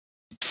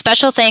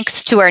Special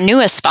thanks to our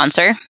newest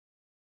sponsor,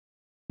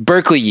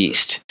 Berkeley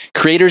Yeast,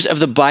 creators of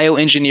the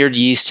bioengineered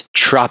yeast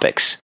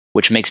Tropics,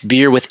 which makes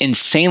beer with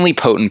insanely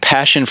potent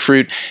passion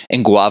fruit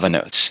and guava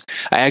notes.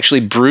 I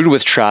actually brewed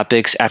with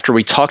Tropics after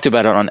we talked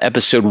about it on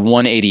episode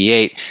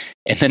 188,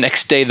 and the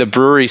next day the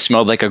brewery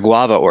smelled like a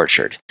guava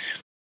orchard.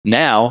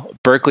 Now,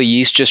 Berkeley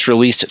Yeast just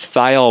released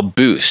Thiol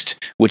Boost,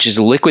 which is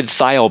a liquid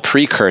thiol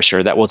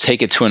precursor that will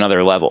take it to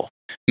another level.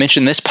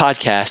 Mention this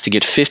podcast to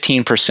get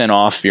 15%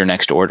 off your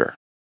next order.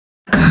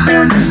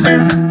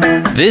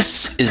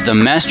 This is the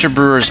Master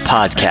Brewers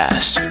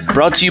Podcast,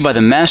 brought to you by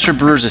the Master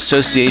Brewers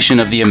Association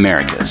of the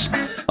Americas,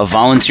 a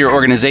volunteer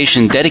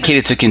organization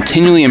dedicated to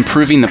continually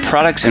improving the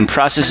products and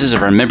processes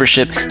of our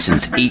membership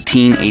since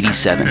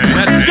 1887.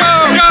 Let's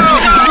go!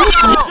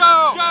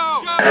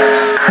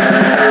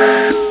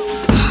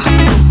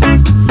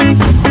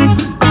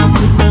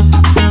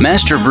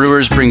 Master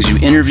Brewers brings you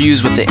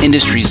interviews with the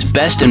industry's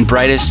best and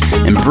brightest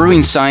in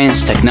brewing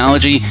science,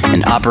 technology,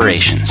 and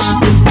operations.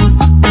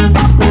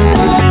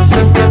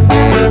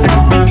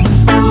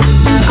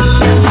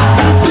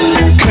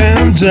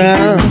 Calm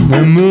down,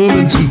 I'm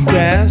moving too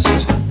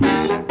fast.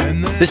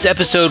 This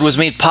episode was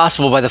made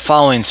possible by the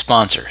following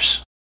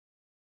sponsors.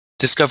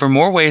 Discover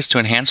more ways to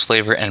enhance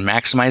flavor and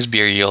maximize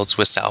beer yields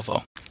with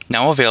Salvo.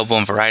 Now available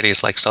in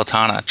varieties like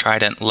Sultana,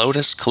 Trident,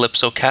 Lotus,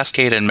 Calypso,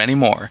 Cascade, and many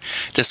more.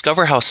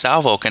 Discover how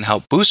Salvo can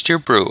help boost your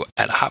brew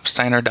at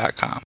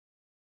hopsteiner.com.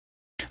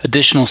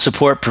 Additional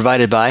support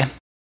provided by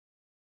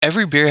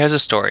Every beer has a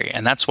story,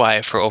 and that's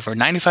why, for over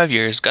 95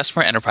 years,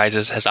 Gusmer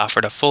Enterprises has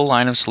offered a full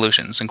line of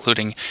solutions,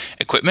 including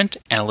equipment,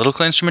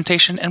 analytical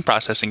instrumentation, and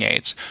processing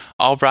aids,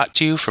 all brought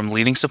to you from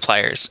leading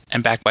suppliers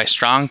and backed by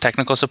strong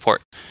technical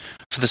support.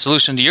 For the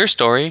solution to your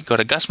story, go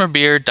to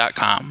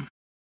gusmerbeer.com.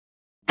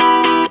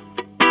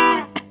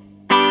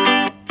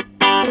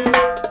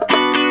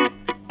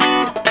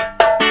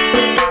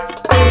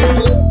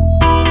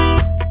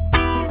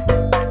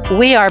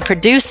 We are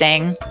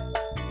producing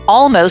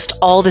almost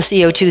all the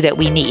CO2 that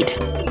we need.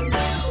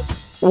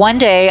 One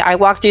day I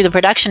walked through the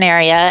production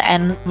area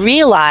and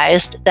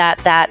realized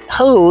that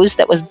hose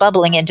that was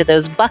bubbling into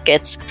those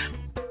buckets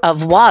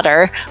of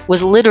water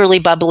was literally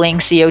bubbling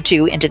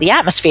CO2 into the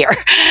atmosphere.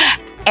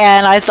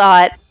 And I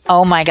thought,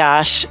 oh my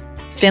gosh,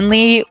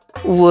 Finley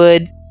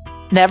would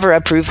never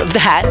approve of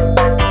that.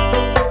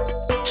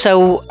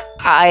 So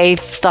I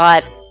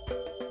thought,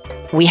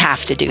 we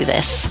have to do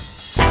this.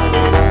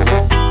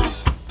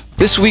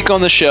 This week on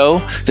the show,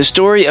 the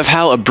story of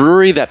how a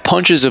brewery that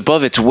punches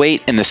above its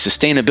weight in the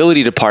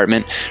sustainability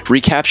department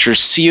recaptures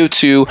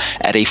CO2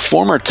 at a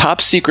former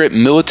top-secret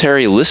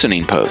military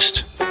listening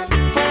post.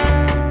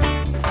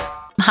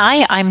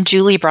 Hi, I'm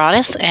Julie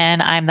Broaddus,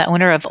 and I'm the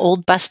owner of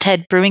Old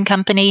Busthead Brewing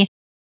Company.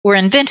 We're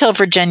in Vint Hill,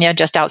 Virginia,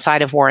 just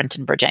outside of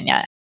Warrenton,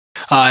 Virginia.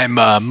 I'm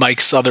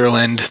Mike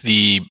Sutherland,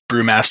 the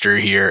brewmaster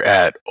here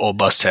at Old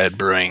Busthead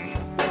Brewing.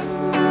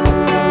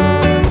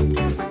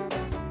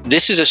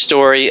 This is a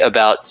story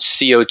about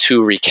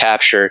CO2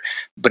 recapture,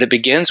 but it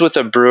begins with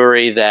a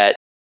brewery that,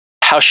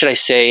 how should I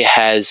say,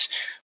 has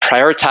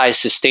prioritized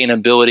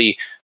sustainability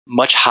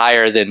much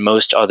higher than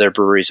most other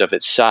breweries of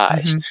its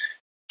size. Mm-hmm.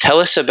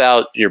 Tell us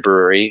about your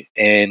brewery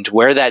and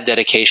where that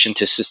dedication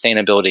to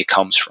sustainability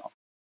comes from.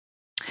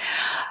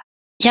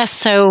 Yes,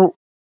 so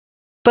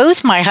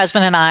both my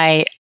husband and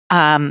I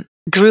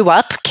grew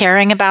up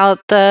caring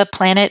about the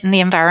planet and the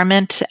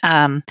environment.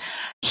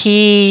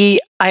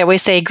 I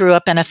always say, grew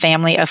up in a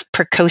family of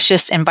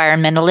precocious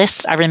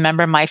environmentalists. I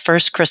remember my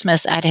first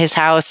Christmas at his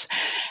house,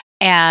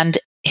 and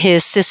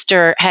his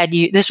sister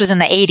this was in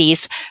the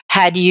 80s,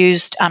 had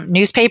used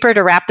newspaper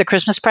to wrap the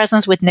Christmas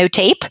presents with no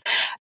tape.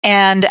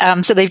 And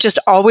so they've just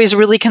always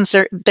really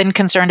been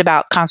concerned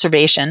about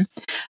conservation.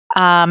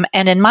 And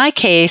in my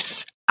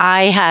case,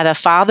 I had a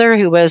father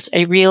who was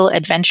a real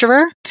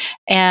adventurer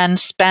and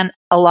spent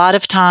a lot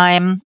of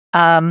time.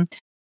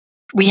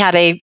 We had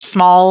a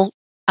small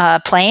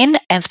plane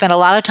and spent a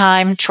lot of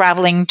time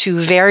traveling to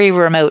very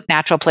remote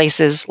natural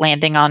places,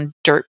 landing on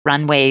dirt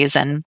runways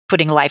and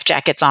putting life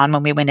jackets on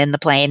when we went in the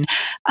plane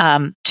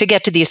to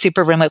get to these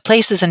super remote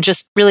places, and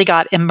just really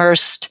got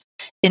immersed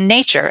in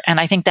nature. And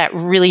I think that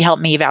really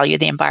helped me value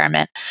the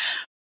environment.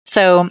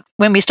 So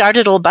when we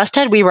started Old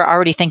Busthead, we were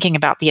already thinking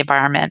about the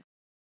environment.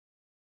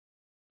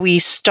 We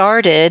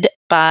started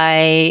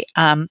by,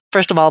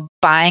 first of all,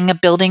 buying a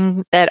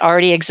building that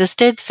already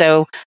existed.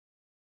 So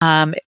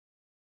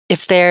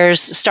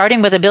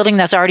starting with a building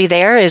that's already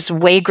there is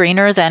way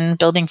greener than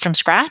building from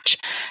scratch.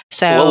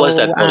 So what was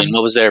that building?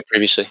 What was there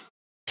previously?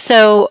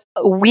 So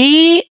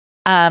we,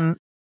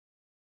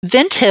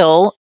 Vint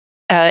Hill,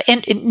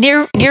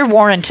 near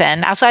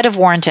Warrenton, outside of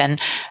Warrenton,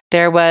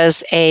 there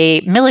was a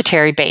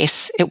military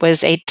base. It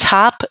was a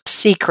top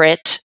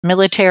secret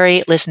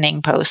military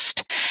listening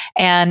post.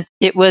 And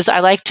I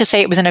like to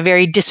say it was in a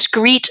very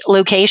discreet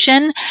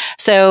location.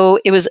 So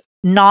it was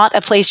not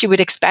a place you would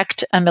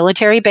expect a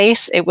military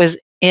base. It was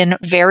in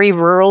very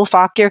rural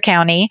Fauquier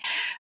County.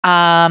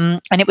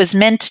 And it was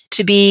meant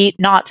to be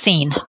not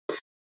seen.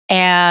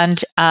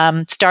 And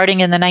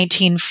starting in the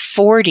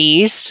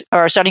 1940s,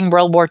 or starting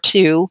World War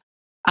II,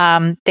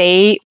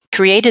 They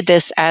created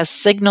this as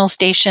signal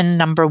station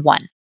number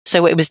 1.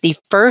 So it was the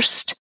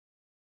first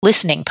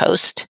listening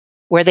post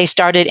where they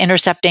started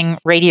intercepting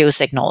radio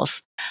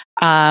signals.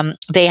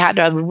 They had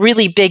a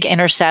really big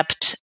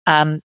intercept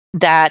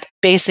that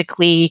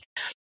basically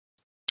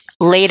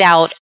laid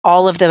out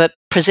all of the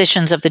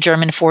positions of the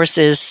German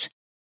forces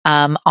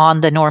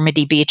on the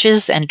Normandy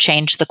beaches and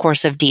changed the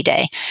course of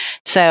D-Day.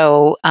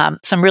 So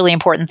some really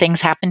important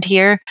things happened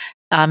here.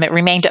 It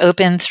remained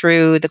open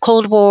through the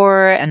Cold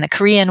War and the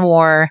Korean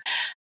War,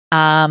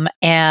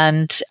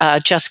 and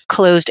just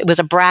closed. It was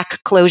a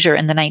BRAC closure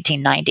in the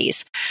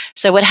 1990s.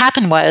 So what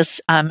happened was,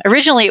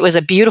 originally it was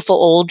a beautiful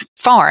old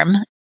farm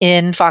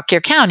in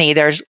Fauquier County.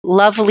 There's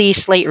lovely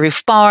slate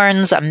roof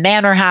barns, a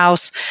manor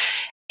house.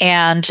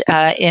 And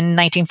in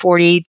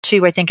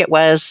 1942, I think it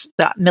was,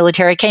 the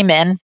military came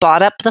in,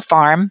 bought up the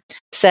farm,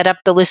 set up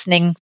the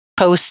listening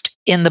post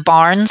in the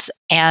barns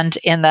and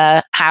in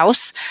the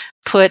house,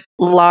 put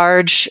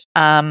large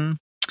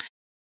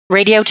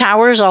radio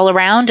towers all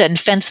around and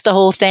fenced the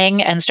whole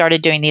thing and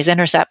started doing these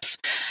intercepts.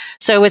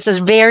 So it's this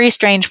very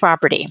strange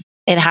property.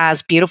 It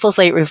has beautiful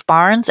slate roof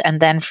barns. And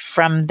then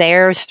from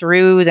there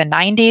through the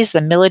 90s,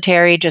 the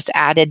military just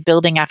added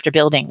building after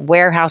building,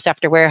 warehouse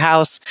after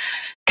warehouse,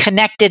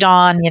 connected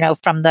on,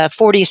 from the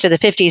 40s to the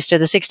 50s to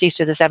the 60s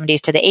to the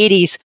 70s to the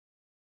 80s,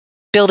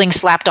 buildings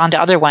slapped onto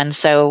other ones.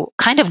 So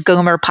kind of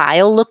Gomer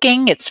Pyle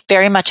looking. It's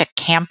very much a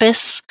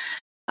campus.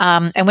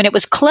 And when it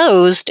was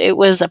closed, it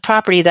was a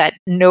property that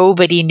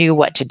nobody knew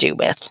what to do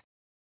with.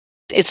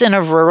 It's in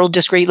a rural,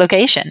 discreet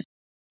location.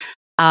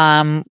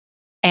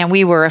 And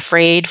we were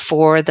afraid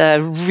for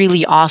the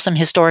really awesome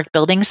historic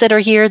buildings that are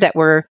here that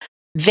were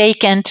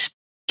vacant,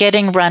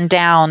 getting run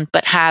down,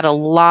 but had a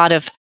lot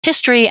of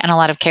history and a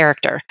lot of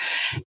character.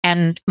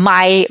 And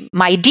my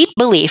deep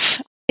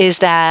belief is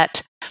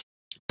that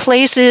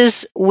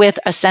places with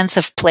a sense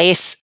of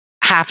place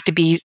have to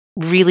be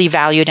really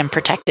valued and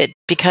protected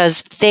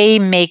because they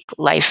make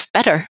life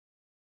better.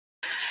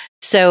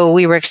 So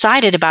we were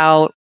excited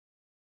about,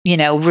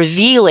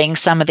 revealing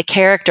some of the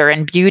character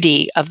and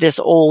beauty of this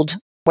old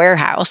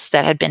warehouse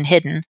that had been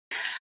hidden.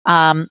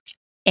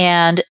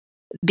 And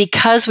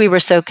because we were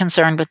so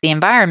concerned with the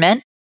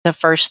environment, the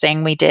first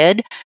thing we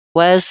did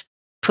was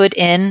put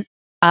in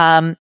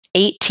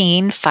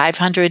 18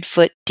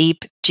 500-foot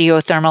deep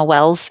geothermal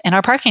wells in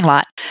our parking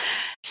lot.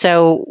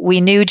 So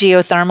we knew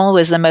geothermal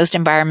was the most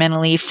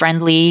environmentally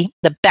friendly,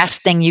 the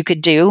best thing you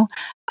could do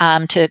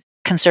to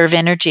conserve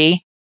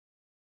energy.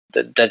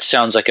 That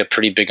sounds like a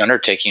pretty big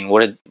undertaking.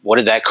 What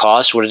did that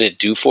cost? What did it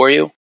do for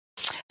you?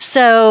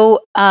 So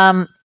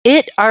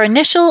our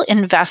initial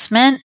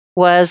investment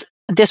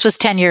this was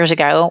 10 years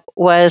ago,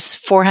 was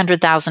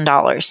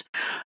 $400,000.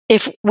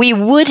 If we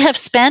would have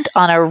spent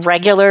on a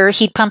regular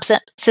heat pump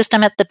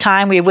system at the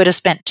time, we would have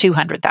spent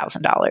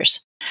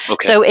 $200,000.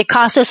 Okay. So it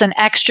cost us an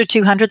extra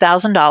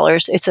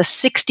 $200,000. It's a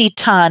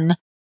 60-ton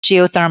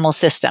geothermal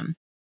system.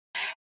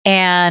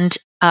 And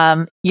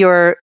the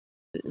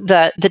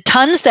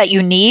tons that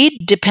you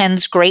need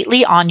depends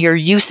greatly on your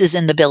uses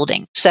in the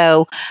building.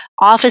 So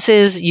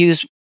offices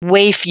use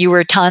way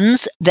fewer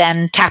tons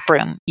than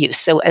taproom use.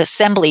 So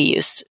assembly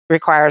use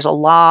requires a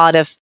lot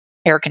of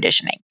air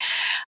conditioning.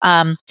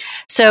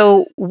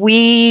 So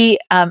we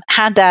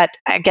had that,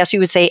 I guess you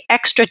would say,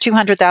 extra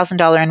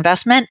 $200,000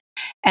 investment.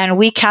 And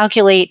we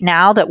calculate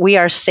now that we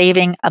are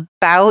saving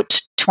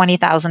about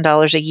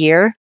 $20,000 a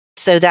year.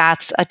 So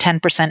that's a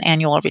 10%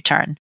 annual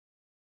return.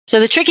 So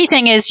the tricky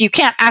thing is you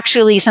can't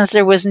actually, since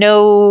there was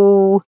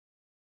nothing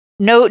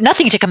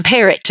to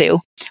compare it to,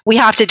 we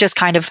have to just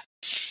kind of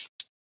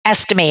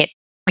estimate,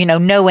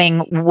 knowing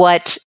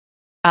what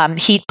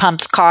heat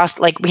pumps cost.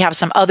 Like we have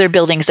some other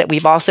buildings that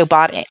we've also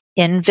bought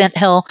in Vint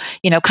Hill,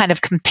 kind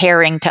of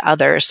comparing to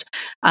others.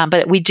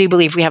 But we do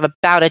believe we have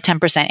about a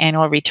 10%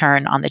 annual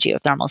return on the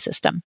geothermal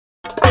system.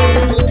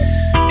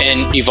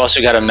 And you've also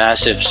got a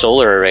massive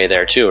solar array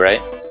there too,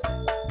 right?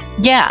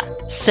 Yeah.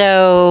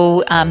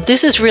 So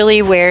this is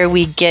really where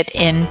we get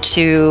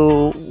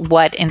into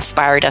what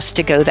inspired us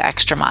to go the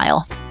extra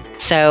mile.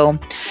 So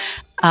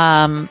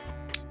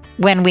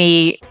when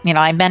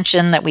I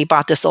mentioned that we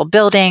bought this old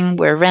building,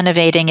 we're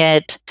renovating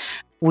it,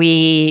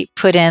 we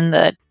put in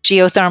the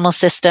geothermal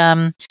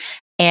system,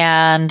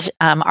 and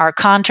our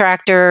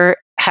contractor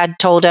had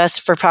told us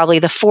for probably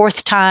the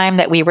fourth time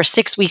that we were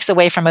 6 weeks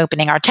away from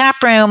opening our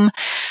tap room.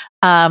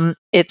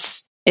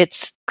 It's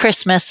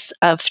Christmas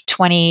of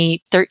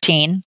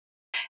 2013,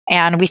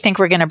 and we think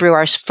we're going to brew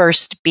our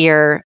first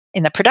beer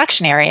in the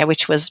production area,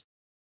 which was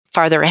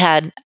farther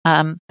ahead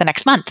the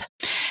next month.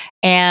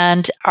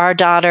 And our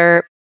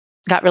daughter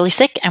got really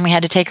sick, and we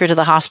had to take her to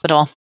the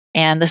hospital.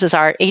 And this is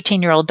our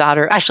 18-year-old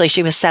daughter. Actually,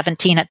 she was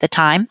 17 at the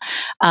time,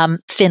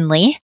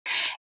 Finley.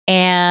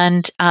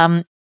 And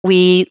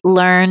we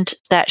learned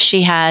that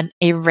she had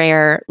a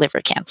rare liver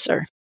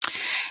cancer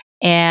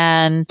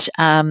and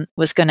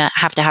was going to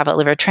have a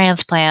liver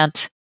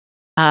transplant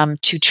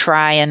to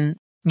try and,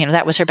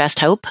 that was her best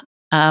hope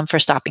for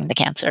stopping the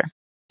cancer.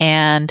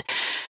 And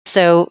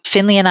so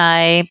Finley and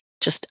I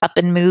just up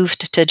and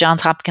moved to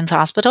Johns Hopkins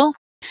Hospital.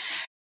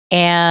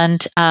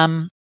 And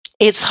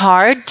it's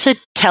hard to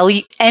tell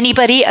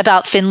anybody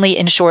about Finley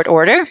in short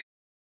order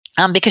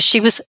because she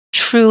was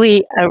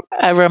truly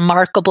a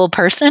remarkable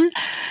person.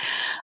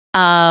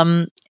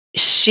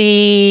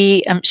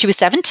 She was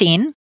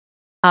 17.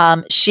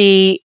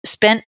 She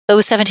spent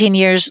those 17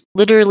 years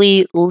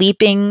literally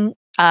leaping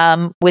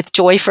with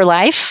joy for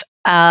life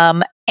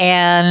and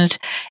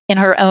in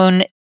her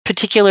own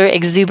particular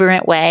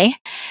exuberant way.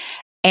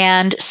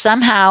 And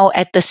somehow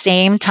at the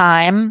same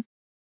time,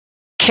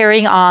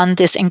 carrying on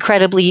this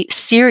incredibly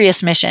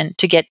serious mission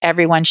to get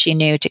everyone she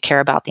knew to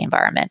care about the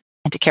environment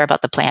and to care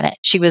about the planet.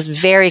 She was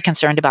very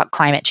concerned about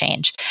climate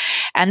change.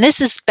 And this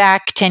is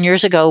back 10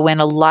 years ago when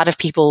a lot of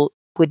people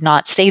would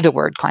not say the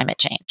word climate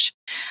change.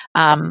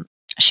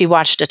 She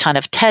watched a ton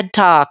of TED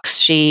Talks.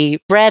 She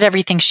read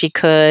everything she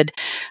could.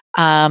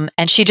 And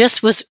she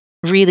just was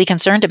really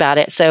concerned about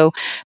it. So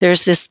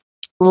there's this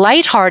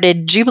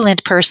lighthearted,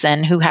 jubilant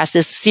person who has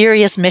this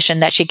serious mission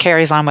that she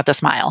carries on with a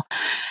smile.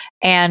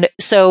 And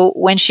so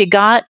when she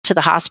got to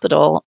the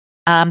hospital,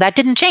 that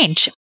didn't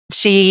change.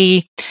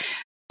 She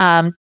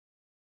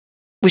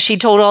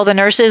told all the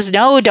nurses,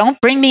 no, don't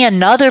bring me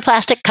another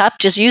plastic cup.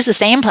 Just use the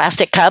same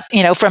plastic cup,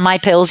 for my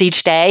pills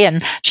each day.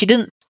 And she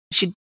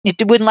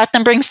wouldn't let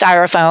them bring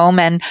styrofoam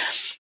and,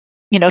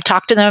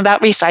 talk to them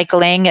about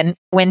recycling. And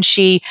when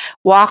she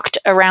walked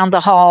around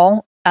the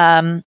hall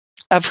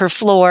of her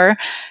floor,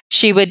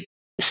 she would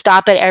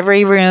stop at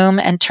every room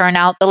and turn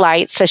out the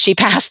lights as she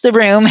passed the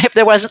room if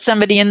there wasn't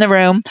somebody in the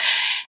room.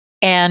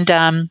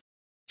 And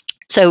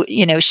so,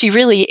 she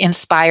really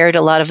inspired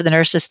a lot of the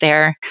nurses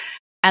there.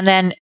 And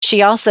then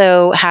she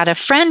also had a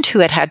friend who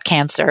had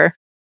cancer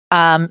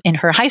in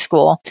her high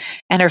school.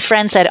 And her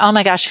friend said, oh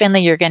my gosh,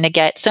 Finley, you're going to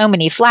get so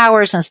many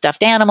flowers and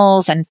stuffed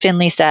animals. And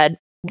Finley said,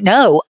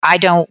 no, I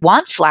don't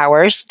want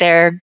flowers.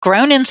 They're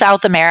grown in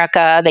South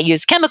America. They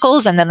use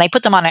chemicals and then they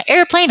put them on an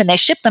airplane and they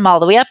ship them all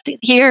the way up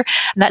here.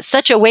 And that's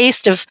such a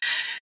waste of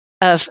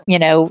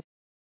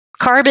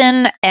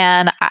carbon.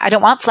 And I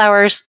don't want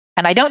flowers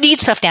and I don't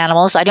need stuffed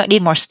animals. I don't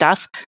need more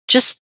stuff.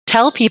 Just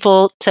tell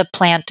people to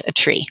plant a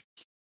tree.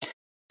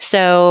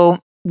 So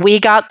we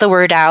got the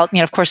word out.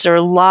 Of course, there were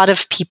a lot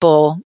of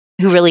people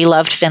who really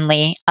loved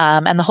Finley,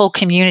 and the whole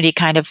community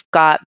kind of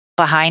got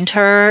behind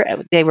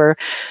her.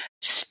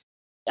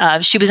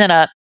 She was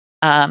in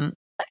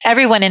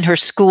everyone in her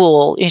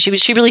school.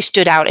 She really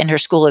stood out in her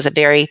school as a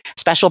very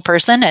special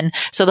person, and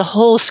so the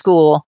whole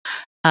school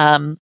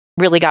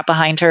really got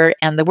behind her,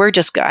 and the word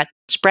just got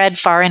spread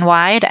far and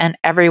wide, and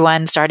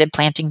everyone started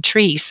planting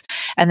trees.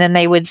 And then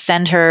they would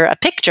send her a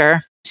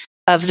picture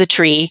of the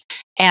tree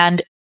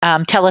and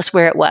tell us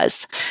where it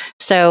was.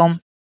 So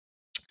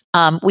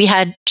we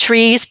had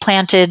trees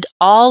planted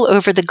all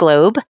over the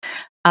globe.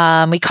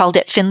 We called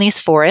it Finley's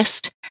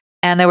Forest.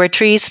 And there were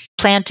trees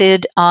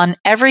planted on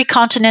every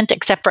continent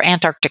except for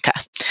Antarctica.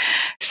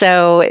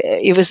 So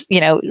it was,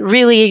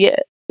 really,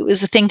 it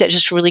was a thing that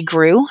just really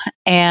grew.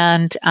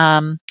 And,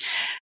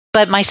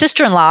 but my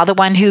sister-in-law, the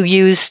one who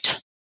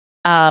used,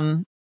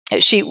 when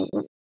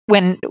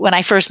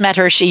I first met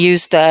her, she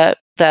used the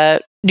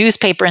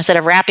newspaper instead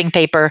of wrapping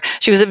paper.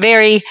 She was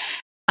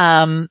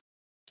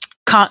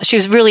she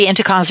was really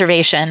into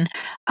conservation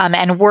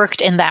and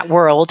worked in that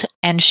world.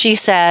 And she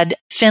said,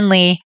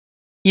 Finley,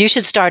 you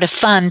should start a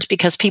fund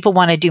because people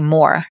want to do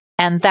more.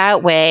 And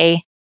that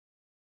way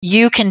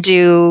you can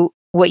do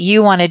what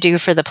you want to do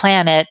for the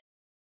planet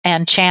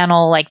and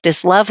channel like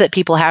this love that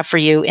people have for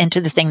you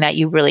into the thing that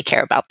you really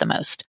care about the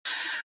most.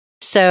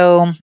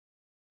 So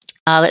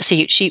let's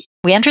see,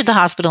 we entered the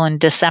hospital in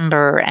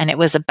December, and it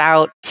was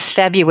about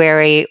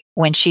February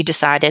when she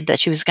decided that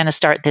she was going to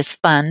start this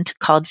fund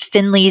called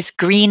Finley's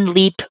Green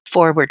Leap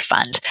Forward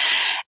Fund.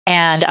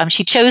 And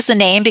she chose the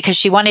name because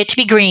she wanted it to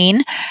be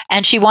green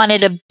and she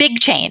wanted a big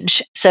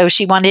change. So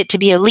she wanted it to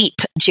be a leap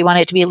and she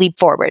wanted it to be a leap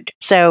forward.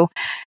 So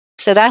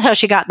that's how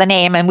she got the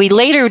name. And we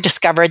later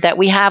discovered that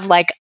we have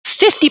like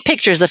 50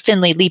 pictures of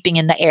Finley leaping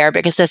in the air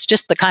because that's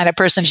just the kind of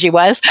person she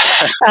was.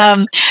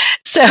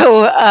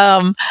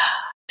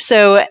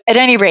 So at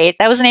any rate,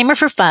 that was the name of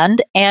her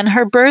fund. And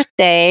her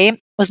birthday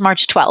was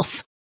March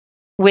 12th,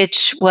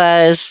 which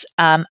was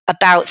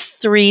about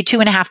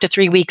 2.5 to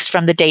 3 weeks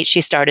from the date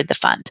she started the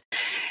fund.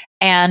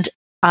 And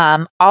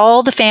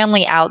all the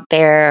family out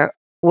there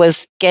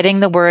was getting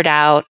the word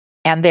out,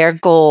 and their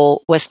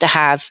goal was to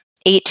have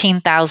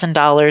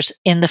 $18,000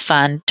 in the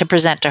fund to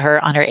present to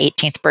her on her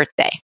 18th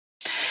birthday.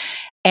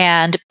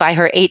 And by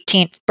her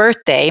 18th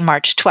birthday,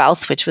 March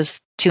 12th, which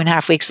was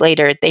 2.5 weeks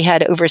later, they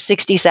had over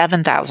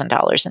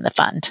 $67,000 in the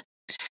fund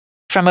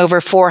from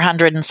over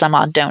 400 and some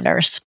odd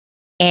donors.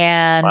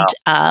 And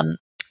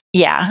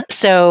wow.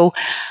 So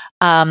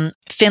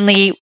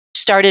Finley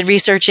started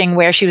researching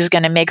where she was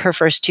going to make her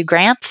first 2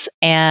 grants.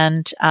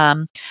 And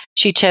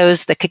she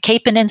chose the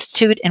Kakapan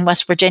Institute in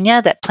West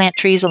Virginia that plant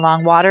trees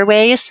along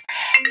waterways.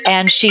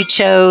 And she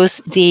chose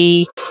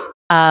the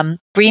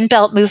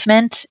Greenbelt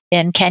movement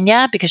in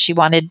Kenya because she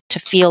wanted to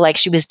feel like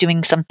she was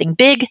doing something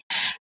big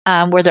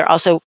where they're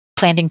also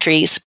planting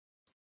trees.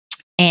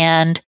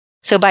 And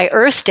So by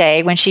Earth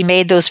Day, when she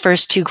made those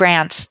first 2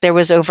 grants, there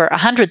was over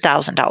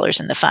 $100,000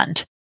 in the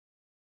fund.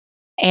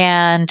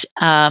 And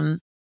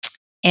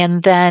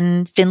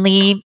then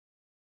Finley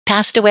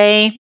passed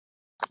away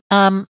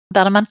about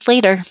a month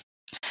later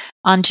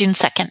on June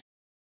 2nd.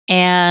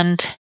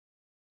 And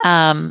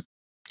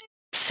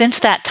since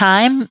that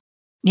time,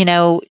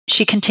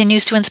 she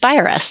continues to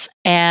inspire us,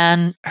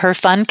 and her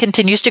fund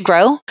continues to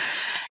grow.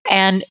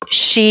 And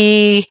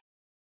she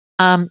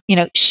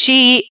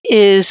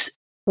is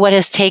what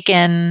has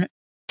taken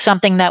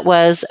something that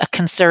was a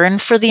concern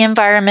for the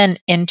environment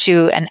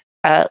into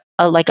a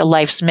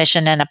life's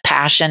mission and a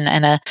passion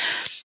and an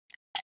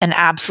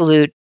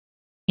absolute,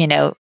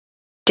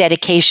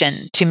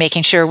 dedication to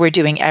making sure we're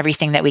doing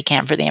everything that we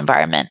can for the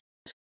environment.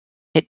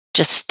 It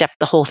just stepped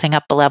the whole thing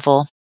up a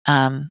level.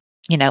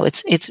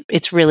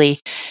 It's really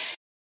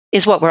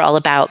is what we're all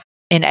about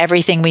in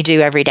everything we do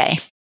every day.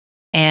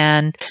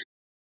 And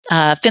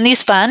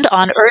Finley's Fund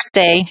on Earth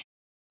Day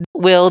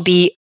will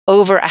be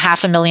over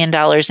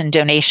 $500,000 in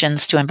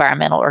donations to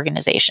environmental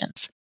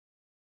organizations.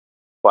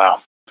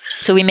 Wow.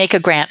 So we make a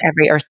grant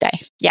every Earth Day.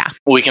 Yeah.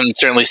 We can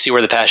certainly see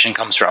where the passion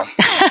comes from.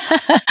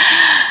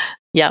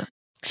 Yeah.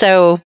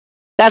 So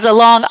that's a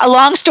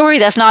long story.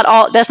 That's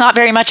not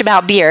very much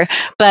about beer,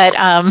 but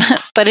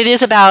it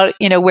is about,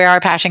 where our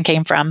passion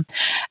came from.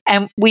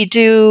 And we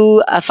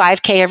do a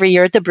 5K every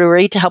year at the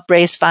brewery to help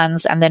raise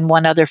funds, and then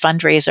one other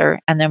fundraiser.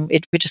 And then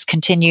we just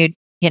continued,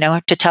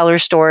 to tell her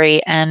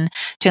story and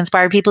to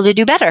inspire people to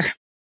do better.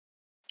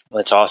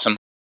 That's awesome.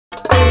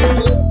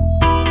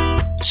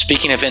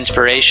 Speaking of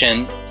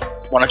inspiration,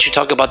 why don't you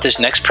talk about this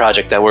next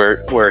project that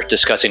we're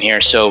discussing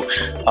here? So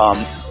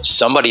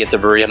somebody at the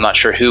brewery, I'm not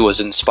sure who, was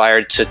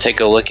inspired to take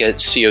a look at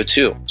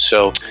CO2.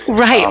 So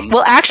right.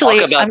 Well, actually,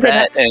 talk about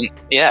that. And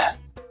yeah,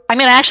 I'm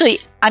going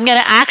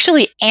to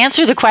actually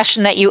answer the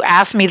question that you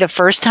asked me the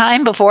first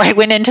time before I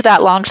went into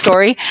that long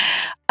story.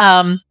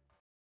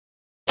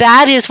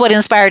 That is what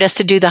inspired us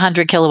to do the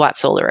 100 kilowatt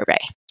solar array.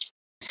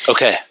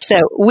 Okay. So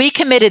we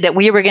committed that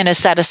we were going to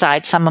set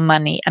aside some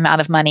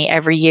amount of money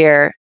every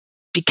year,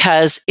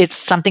 because it's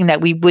something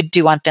that we would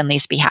do on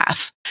Finley's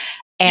behalf.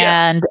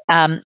 And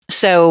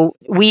so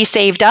we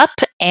saved up,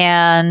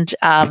 and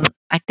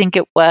I think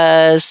it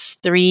was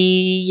 3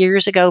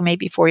 years ago,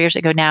 maybe 4 years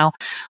ago now,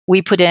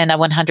 we put in a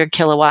 100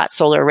 kilowatt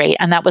solar array,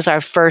 and that was our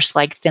first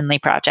Finley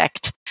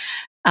project.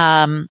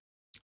 And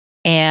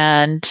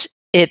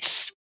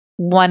it's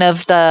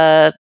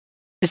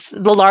it's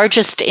the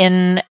largest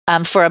in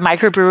for a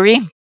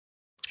microbrewery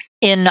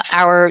in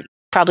our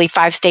probably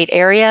 5-state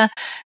area.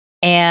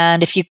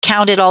 And if you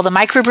counted all the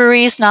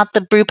microbreweries, not the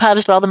brew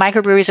pubs, but all the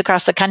microbreweries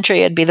across the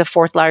country, it'd be the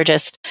 4th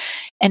largest.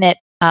 And it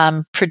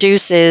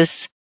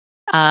produces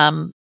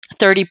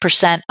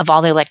 30% of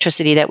all the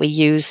electricity that we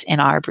use in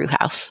our brew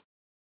house.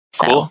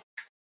 So cool.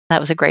 That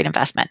was a great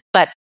investment.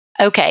 But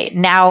okay,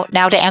 now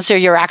to answer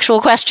your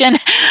actual question.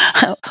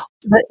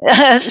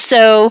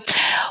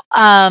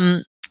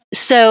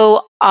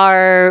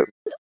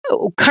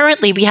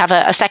 Currently we have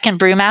a second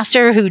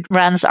brewmaster who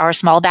runs our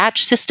small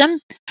batch system.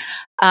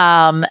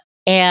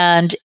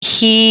 And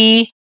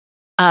he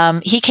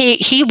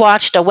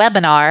watched a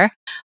webinar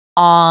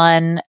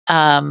on,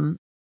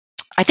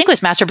 I think it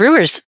was Master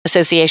Brewers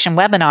Association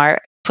webinar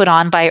put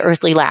on by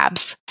Earthly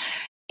Labs.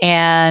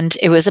 And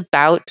it was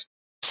about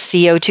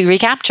CO2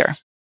 recapture.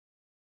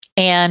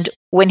 And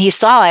when he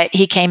saw it,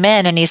 he came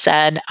in and he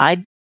said,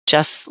 I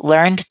just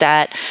learned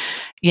that,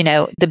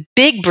 the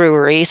big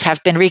breweries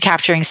have been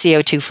recapturing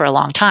CO2 for a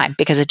long time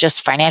because it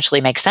just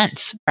financially makes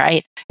sense,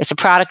 right? It's a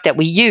product that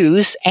we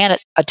use and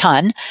a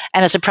ton,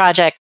 and it's a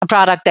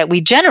product that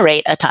we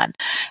generate a ton.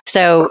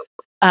 So,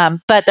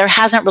 but there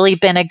hasn't really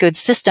been a good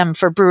system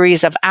for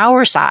breweries of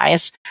our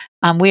size.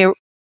 We're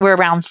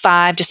around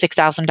 $5,000 to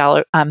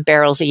 $6,000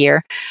 barrels a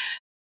year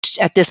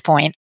at this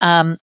point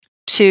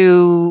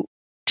to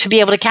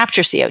be able to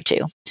capture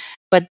CO2.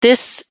 But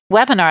this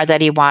webinar that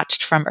he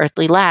watched from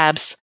Earthly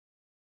Labs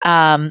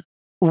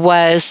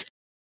was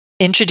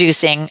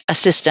introducing a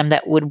system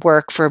that would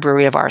work for a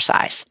brewery of our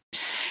size.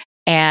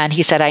 And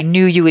he said, I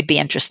knew you would be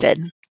interested.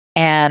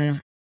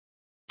 And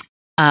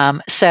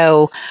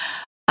so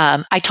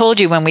I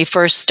told you when we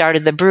first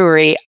started the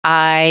brewery,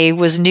 I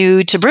was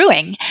new to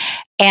brewing.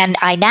 And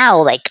I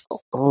now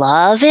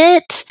love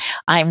it.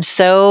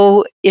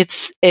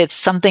 It's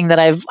something that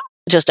I've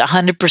just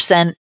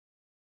 100%.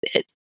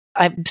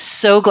 I'm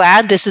so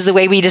glad this is the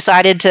way we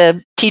decided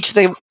to teach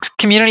the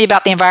community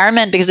about the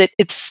environment, because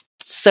it's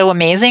so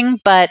amazing.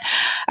 But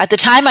at the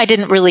time, I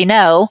didn't really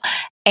know.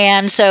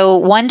 And so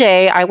one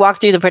day I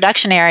walked through the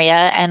production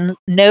area and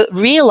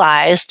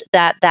realized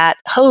that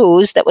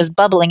hose that was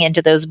bubbling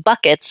into those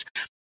buckets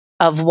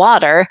of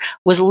water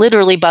was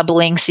literally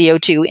bubbling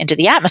CO2 into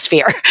the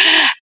atmosphere.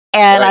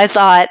 And right. I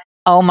thought,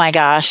 oh my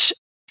gosh,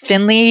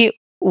 Finley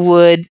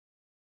would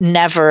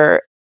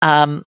never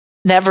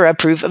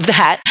approve of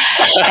that.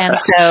 And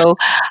so,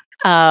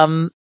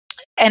 and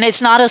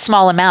it's not a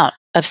small amount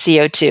of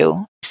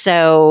CO2.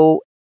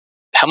 So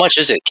how much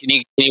is it? Can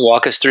you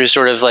walk us through,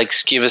 sort of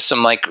give us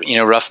some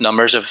rough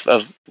numbers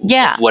of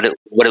what it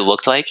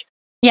looked like?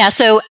 Yeah,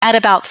 so at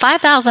about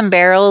 5,000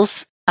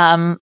 barrels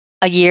a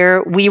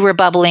year, we were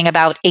bubbling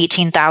about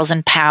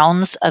 18,000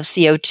 pounds of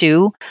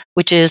CO2,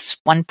 which is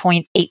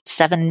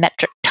 1.87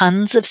 metric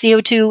tons of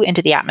CO2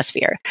 into the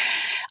atmosphere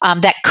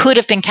that could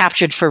have been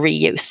captured for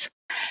reuse.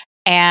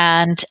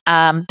 And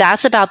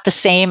that's about the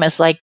same as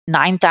like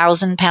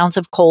 9,000 pounds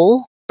of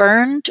coal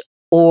burned,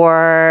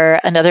 or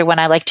another one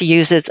I like to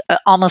use is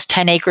almost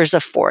 10 acres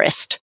of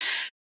forest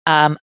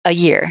a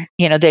year.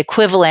 The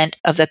equivalent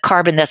of the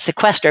carbon that's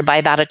sequestered by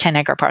about a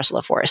 10-acre parcel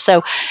of forest.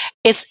 So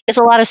it's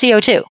a lot of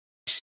CO2.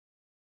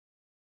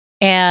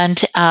 And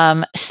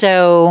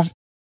so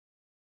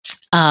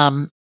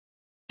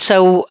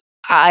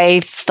I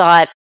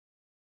thought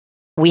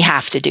we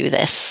have to do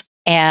this.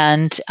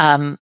 And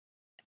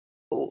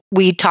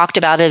we talked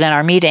about it in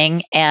our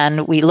meeting,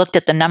 and we looked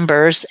at the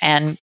numbers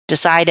and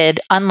decided,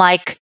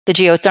 unlike the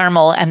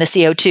geothermal and the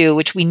CO2,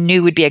 which we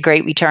knew would be a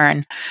great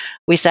return,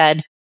 we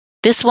said,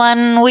 this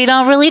one, we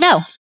don't really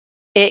know.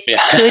 It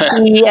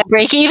could be a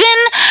break even.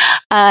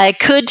 It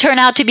could turn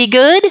out to be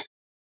good,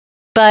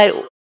 but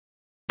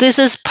this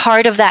is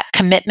part of that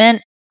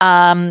commitment,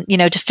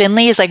 to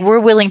Finley, is like, we're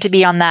willing to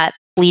be on that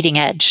bleeding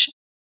edge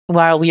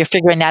while we are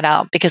figuring that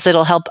out, because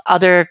it'll help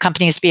other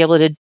companies be able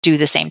to do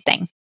the same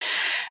thing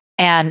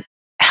and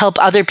help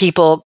other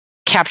people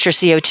capture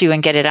CO2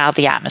 and get it out of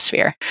the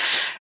atmosphere.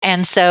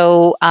 And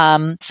so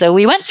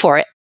we went for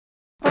it.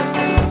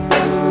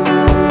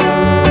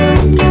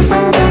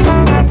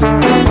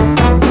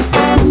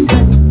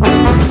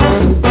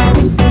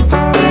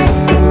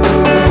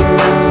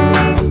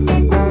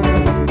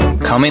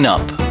 Coming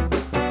up,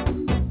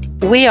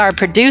 we are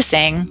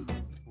producing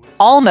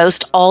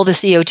almost all the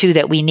CO2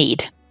 that we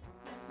need.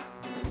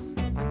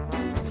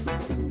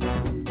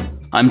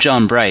 I'm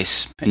John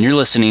Bryce, and you're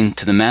listening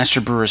to the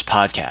Master Brewers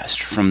Podcast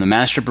from the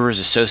Master Brewers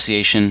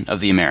Association of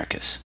the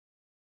Americas.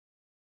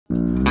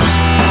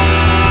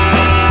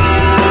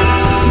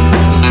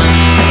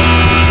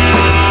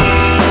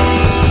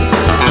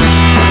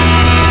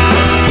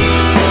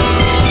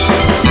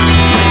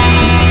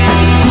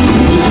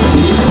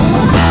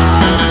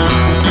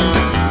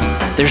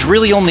 There's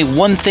really only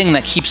one thing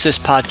that keeps this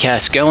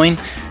podcast going,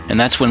 and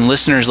that's when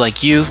listeners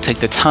like you take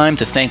the time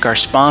to thank our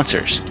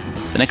sponsors.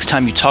 The next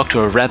time you talk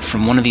to a rep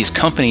from one of these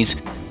companies,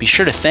 be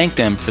sure to thank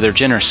them for their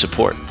generous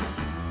support.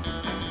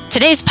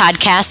 Today's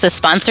podcast is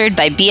sponsored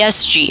by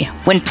BSG.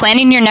 When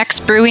planning your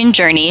next brewing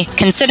journey,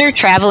 consider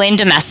traveling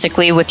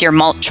domestically with your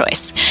malt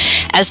choice.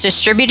 As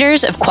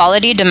distributors of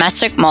quality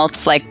domestic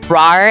malts like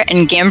Rar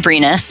and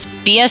Gambrinus,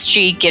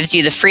 BSG gives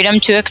you the freedom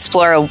to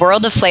explore a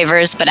world of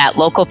flavors but at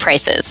local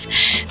prices.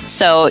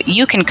 So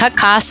you can cut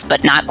costs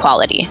but not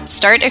quality.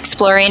 Start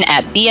exploring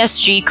at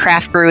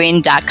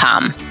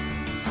bsgcraftbrewing.com.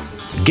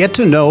 Get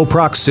to know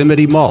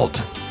Proximity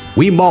Malt.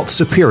 We malt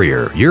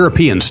superior,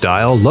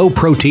 European-style,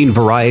 low-protein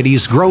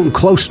varieties grown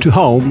close to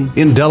home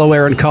in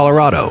Delaware and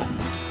Colorado.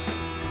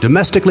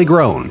 Domestically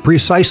grown,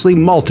 precisely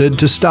malted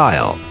to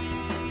style.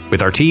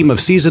 With our team of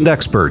seasoned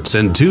experts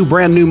and 2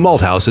 brand-new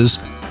malt houses,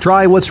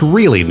 try what's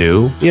really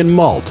new in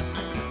malt.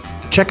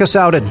 Check us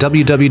out at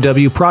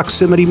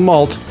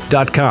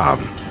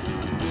www.proximitymalt.com.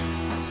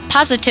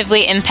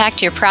 Positively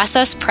impact your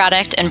process,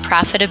 product, and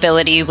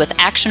profitability with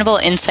actionable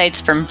insights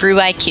from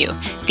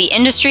BrewIQ, the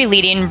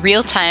industry-leading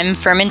real-time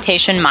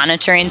fermentation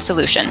monitoring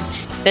solution.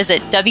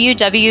 Visit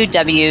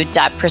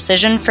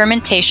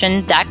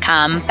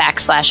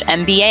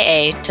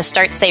www.precisionfermentation.com/MBAA to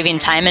start saving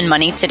time and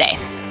money today.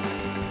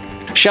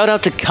 Shout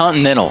out to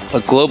Continental,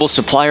 a global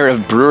supplier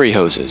of brewery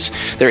hoses.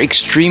 Their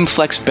Extreme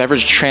Flex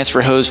beverage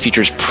transfer hose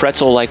features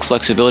pretzel-like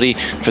flexibility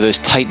for those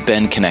tight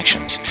bend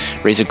connections.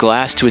 Raise a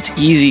glass to its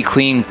easy,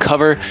 clean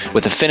cover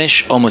with a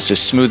finish almost as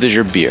smooth as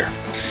your beer.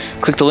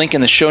 Click the link in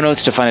the show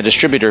notes to find a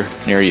distributor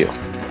near you.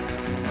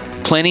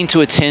 Planning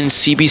to attend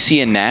CBC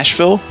in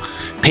Nashville?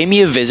 Pay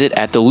me a visit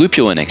at the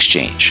Lupulin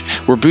Exchange.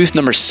 We're booth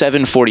number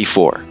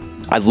 744.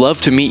 I'd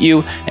love to meet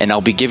you, and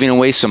I'll be giving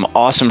away some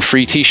awesome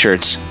free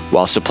t-shirts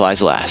while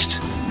supplies last.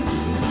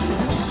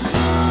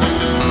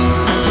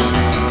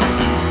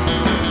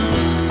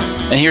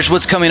 And here's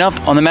what's coming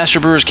up on the Master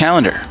Brewers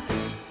calendar.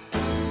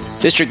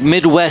 District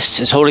Midwest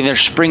is holding their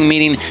spring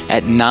meeting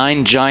at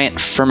 9 Giant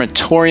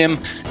Fermentorium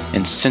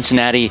in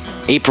Cincinnati,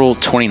 April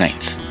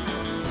 29th.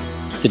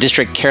 The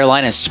District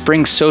Carolinas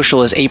Spring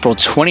Social is April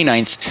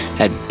 29th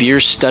at Beer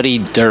Study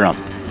Durham.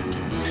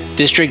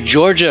 District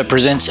Georgia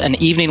presents an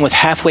evening with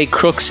Halfway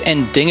Crooks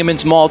and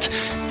Dingaman's Malt,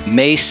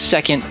 May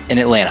 2nd in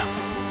Atlanta.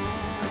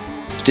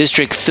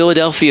 District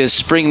Philadelphia's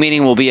spring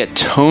meeting will be at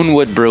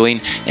Tonewood Brewing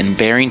in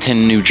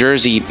Barrington, New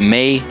Jersey,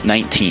 May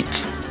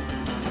 19th.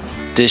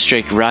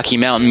 District Rocky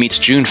Mountain meets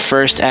June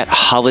 1st at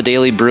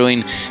Holidaily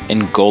Brewing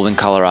in Golden,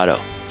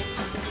 Colorado.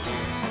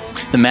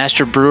 The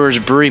Master Brewers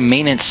Brewery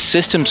Maintenance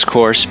Systems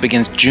course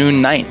begins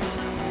June 9th.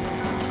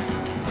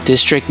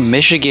 District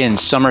Michigan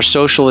Summer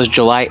Social is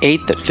July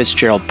 8th at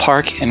Fitzgerald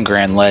Park and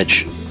Grand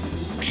Ledge.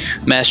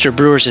 Master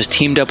Brewers has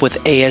teamed up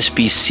with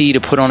ASBC to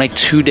put on a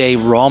 2-day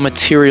raw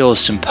materials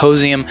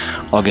symposium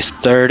August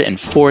 3rd and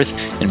 4th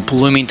in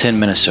Bloomington,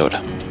 Minnesota.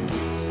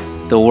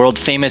 The world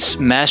famous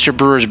Master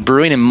Brewers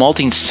Brewing and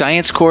Malting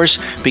Science course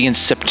begins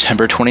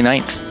September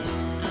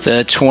 29th.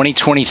 The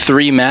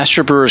 2023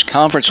 Master Brewers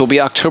Conference will be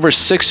October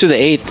 6th through the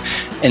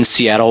 8th in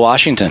Seattle,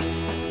 Washington.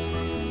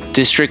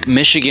 District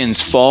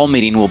Michigan's fall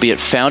meeting will be at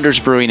Founders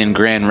Brewing in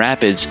Grand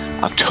Rapids,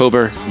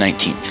 October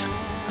 19th.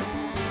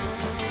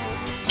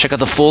 Check out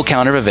the full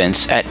calendar of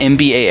events at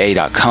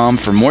mbaa.com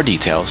for more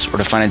details or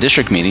to find a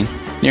district meeting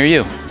near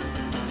you.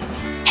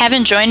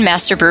 Haven't joined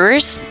Master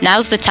Brewers?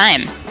 Now's the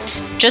time.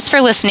 Just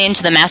for listening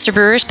to the Master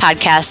Brewers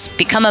podcast,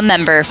 become a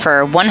member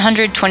for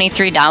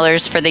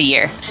 $123 for the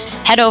year.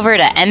 Head over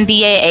to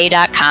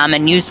mbaa.com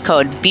and use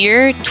code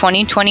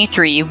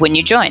BEER2023 when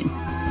you join.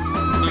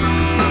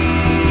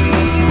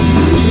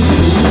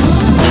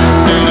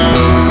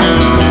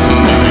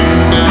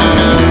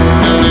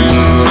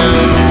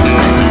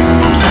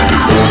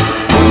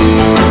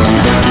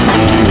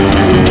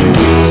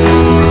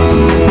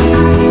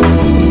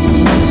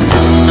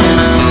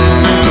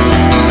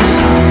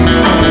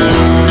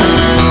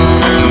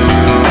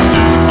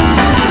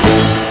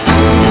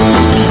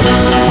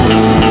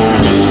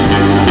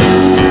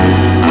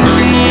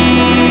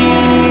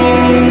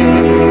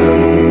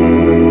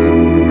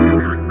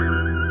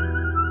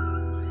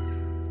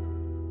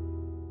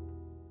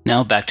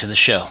 Now back to the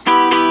show.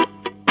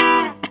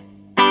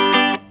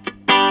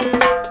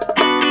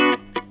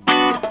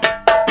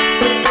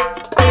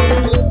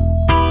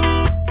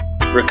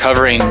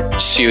 Recovering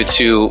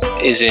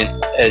CO2 isn't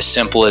as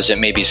simple as it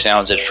maybe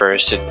sounds at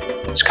first.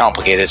 It's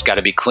complicated. It's got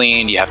to be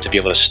cleaned. You have to be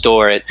able to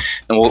store it.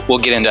 And we'll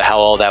get into how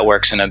all that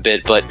works in a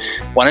bit. But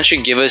why don't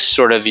you give us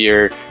sort of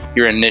your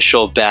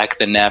initial back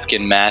the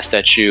napkin math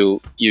that you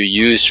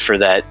used for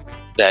that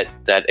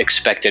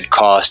expected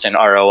cost and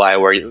ROI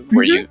where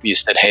you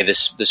said, hey,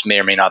 this may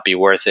or may not be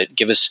worth it.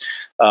 Give us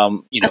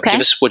give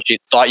us what you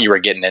thought you were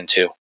getting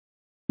into.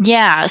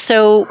 Yeah.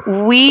 So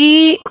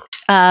we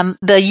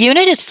the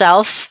unit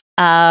itself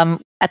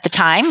at the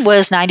time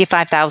was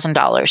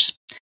 $95,000.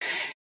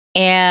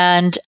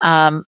 And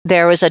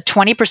there was a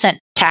 20%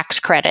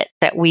 tax credit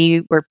that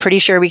we were pretty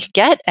sure we could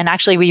get. And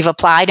actually, we've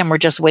applied and we're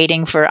just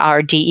waiting for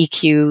our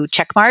DEQ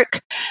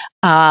checkmark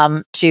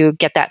to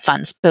get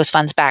those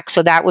funds back.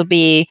 So that would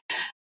be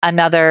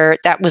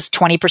that was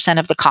 20%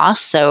 of the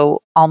cost.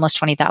 So almost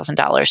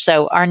 $20,000.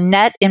 So our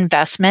net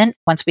investment,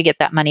 once we get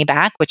that money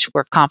back, which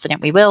we're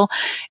confident we will,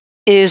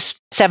 is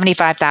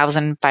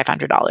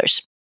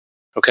 $75,500.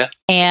 Okay.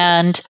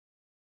 And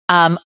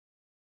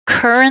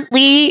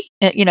currently,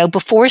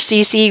 before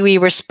CC, we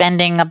were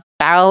spending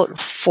about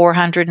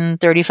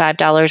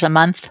 $435 a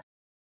month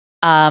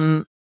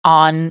on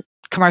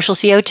commercial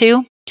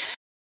CO2.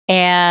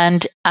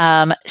 And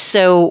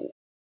so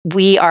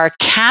we are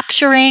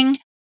capturing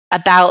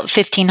about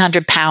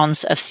 1,500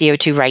 pounds of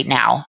CO2 right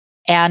now.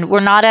 And we're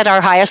not at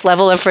our highest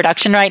level of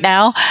production right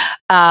now.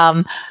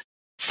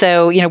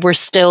 So, we're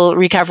still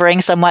recovering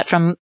somewhat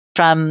from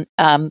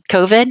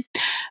COVID.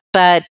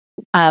 But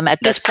at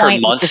this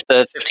point, per month,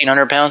 the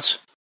 1,500 pounds?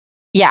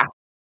 Yeah,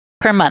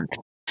 per month.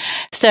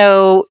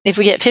 So if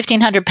we get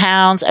 1,500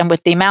 pounds and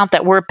with the amount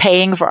that we're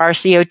paying for our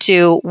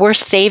CO2, we're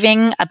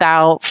saving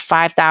about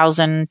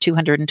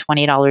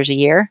 $5,220 a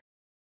year.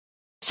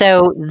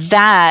 So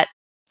that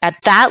at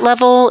that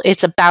level,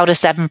 it's about a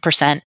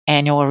 7%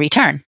 annual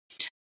return,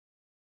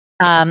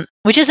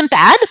 which isn't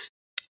bad.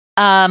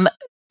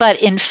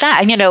 But in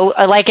fact,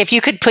 like if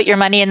you could put your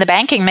money in the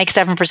bank and make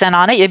 7%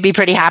 on it, you'd be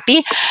pretty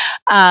happy.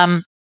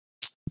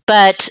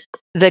 But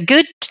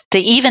the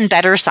even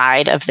better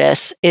side of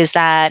this is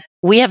that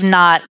we have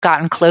not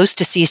gotten close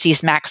to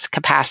CC's max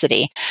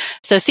capacity.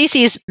 So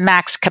CC's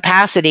max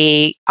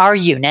capacity, our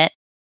unit,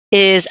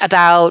 is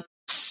about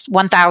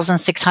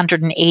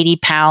 1,680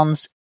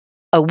 pounds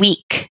a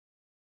week.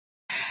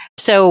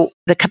 So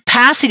the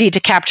capacity to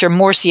capture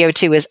more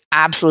CO2 is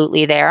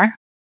absolutely there.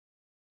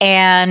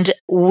 And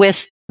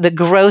with the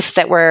growth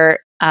that we're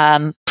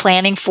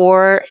planning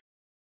for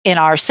in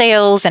our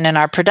sales and in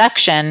our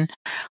production,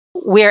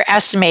 we're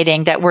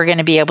estimating that we're going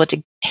to be able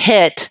to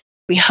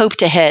we hope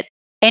to hit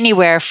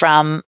anywhere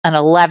from an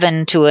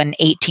 11 to an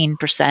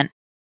 18%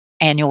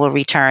 annual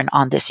return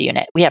on this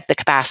unit. We have the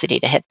capacity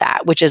to hit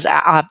that, which is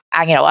a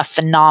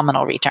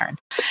phenomenal return.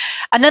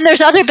 And then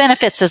there's other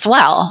benefits as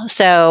well.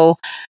 So,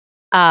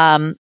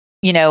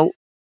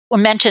 we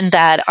mentioned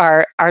that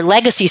our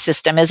legacy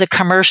system is we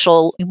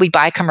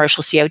buy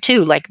commercial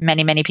CO2 like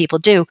many, many people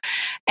do.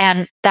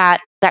 And that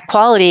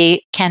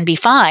quality can be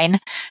fine.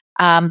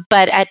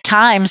 But at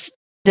times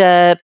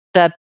the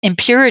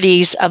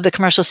impurities of the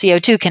commercial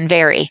CO2 can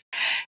vary.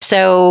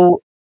 So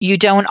you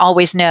don't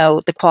always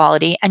know the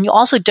quality, and you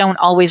also don't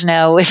always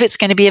know if it's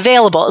going to be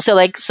available. So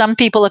like some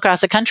people across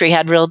the country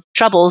had real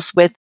troubles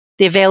with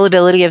the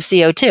availability of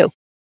CO2.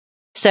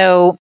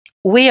 So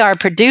we are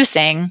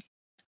producing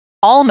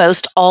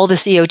almost all the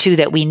CO2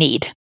 that we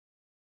need.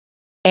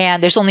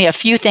 And there's only a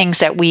few things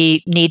that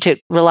we need to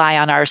rely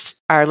on our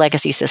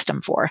legacy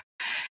system for.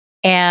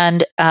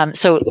 And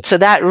so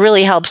that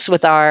really helps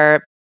with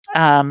our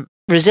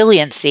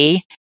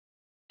resiliency.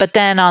 But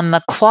then on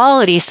the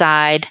quality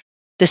side,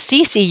 the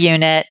CC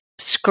unit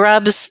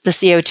scrubs the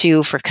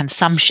CO2 for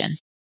consumption.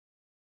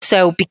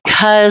 So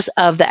because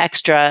of the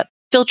extra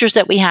filters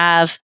that we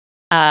have,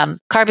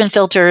 carbon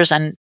filters,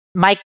 and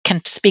Mike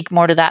can speak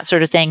more to that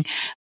sort of thing,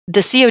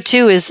 the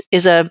CO2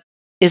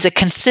 is a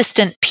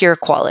consistent, pure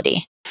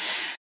quality.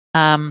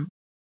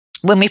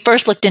 When we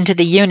first looked into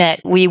the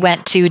unit, we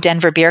went to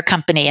Denver Beer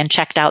Company and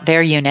checked out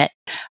their unit,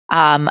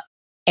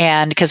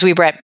 and because we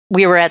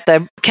were at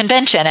the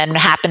convention and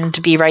happened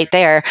to be right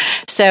there,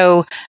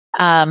 so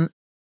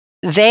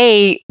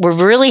they were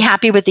really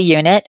happy with the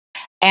unit,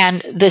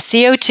 and the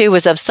CO2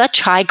 was of such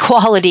high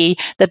quality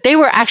that they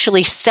were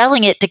actually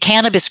selling it to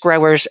cannabis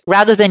growers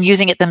rather than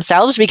using it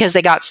themselves because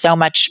they got so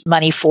much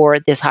money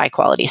for this high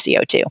quality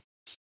CO2.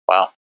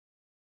 Wow.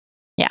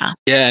 Yeah.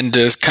 Yeah, and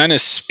to kind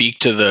of speak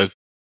to the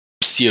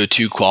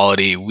CO2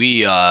 quality,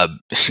 we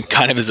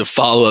kind of as a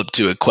follow-up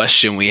to a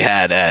question we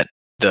had at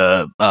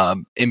the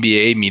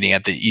MBA meeting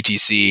at the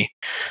ETC,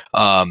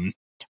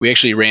 we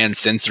actually ran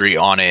sensory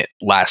on it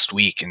last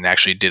week and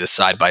actually did a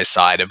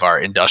side-by-side of our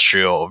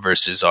industrial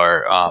versus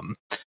our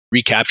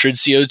recaptured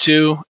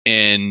CO2,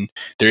 and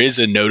there is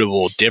a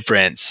notable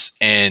difference,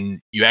 and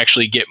you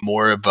actually get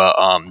more of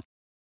a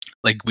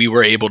like we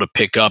were able to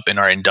pick up in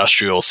our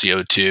industrial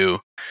CO2,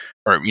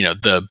 or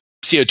the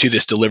CO2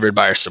 that's delivered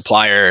by our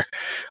supplier,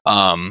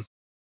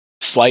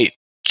 slight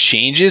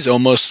changes,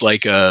 almost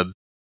like a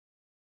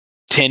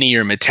tinny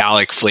or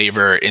metallic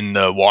flavor in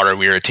the water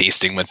we were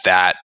tasting with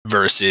that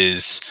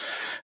versus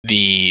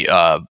the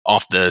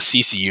off the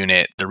CC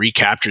unit. The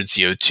recaptured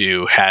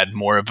CO2 had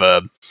more of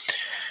a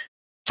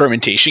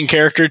fermentation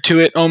character to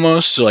it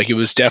almost. So like it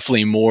was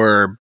definitely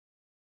more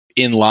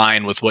in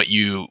line with what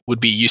you would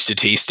be used to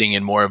tasting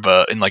in more of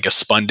a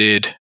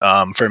spunded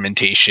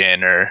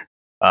fermentation or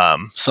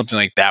something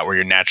like that where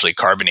you're naturally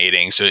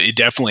carbonating. So it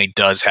definitely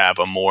does have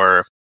a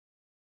more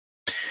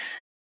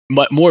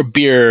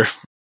beer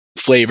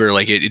flavor.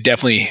 Like it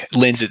definitely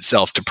lends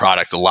itself to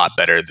product a lot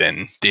better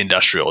than the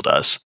industrial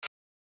does.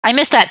 I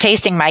missed that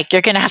tasting, Mike.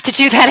 You're going to have to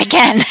do that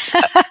again.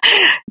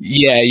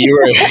 Yeah,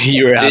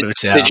 you were out of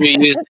town. Did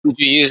you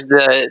use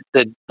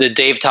the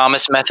Dave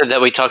Thomas method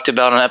that we talked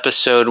about on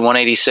episode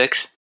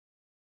 186?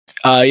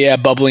 Yeah,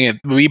 bubbling it.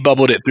 We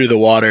bubbled it through the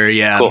water.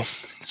 Yeah, cool.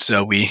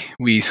 So we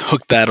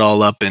hooked that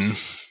all up, and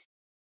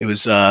it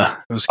was good.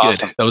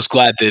 Awesome. I was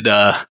glad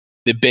that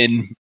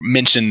Ben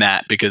mentioned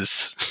that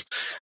because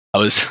I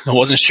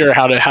wasn't sure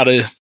how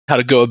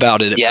to go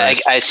about it. Yeah,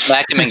 I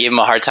smacked him and gave him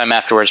a hard time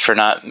afterwards for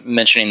not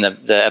mentioning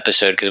the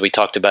episode because we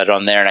talked about it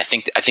on there, and I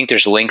think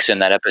there's links in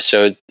that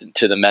episode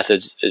to the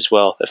methods as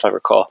well, if I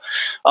recall.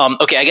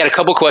 Okay, I got a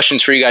couple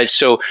questions for you guys.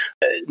 So,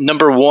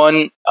 number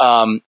one,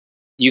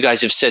 you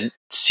guys have said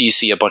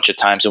CC a bunch of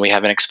times, and we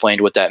haven't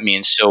explained what that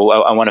means. So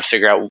I want to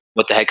figure out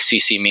what the heck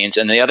CC means.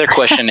 And the other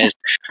question is,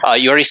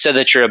 you already said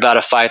that you're about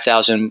a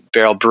 5,000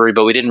 barrel brewery,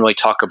 but we didn't really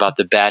talk about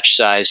the batch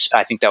size.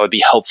 I think that would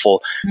be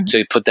helpful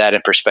to put that in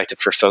perspective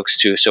for folks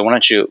too. So why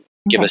don't you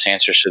give us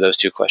answers to those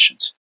two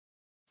questions?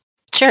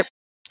 Sure.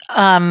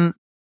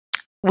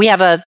 We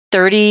have a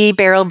 30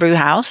 barrel brew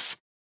house.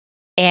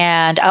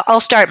 And I'll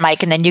start,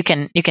 Mike, and then you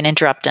can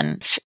interrupt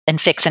and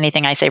fix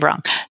anything I say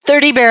wrong.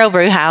 30 barrel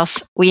brew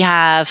house. We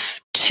have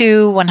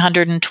 2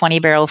 120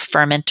 barrel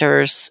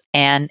fermenters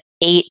and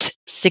 8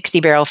 60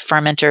 barrel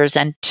fermenters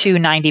and 2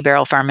 90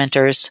 barrel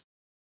fermenters,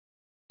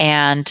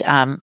 and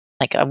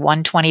like a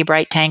 120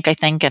 bright tank, I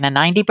think, and a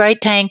 90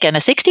 bright tank and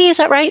a 60. Is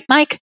that right,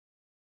 Mike?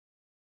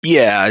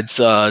 Yeah, it's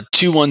 2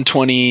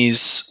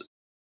 120s,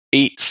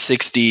 8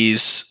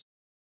 60s,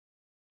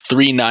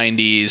 3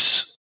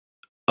 90s.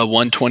 A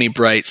 120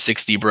 bright,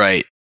 60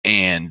 bright,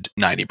 and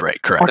 90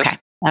 bright, correct?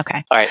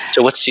 Okay. All right.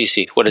 So what's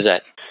CC? What is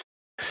that?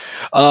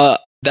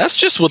 That's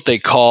just what they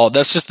call.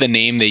 That's just the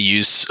name they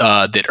use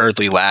that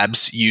Earthly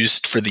Labs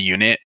used for the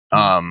unit.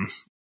 I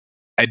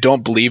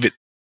don't believe it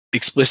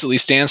explicitly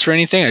stands for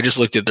anything. I just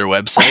looked at their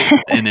website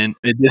and then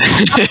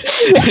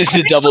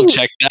to double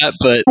check that.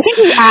 But I think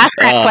we asked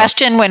that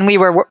question when we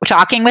were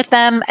talking with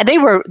them. They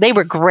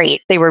were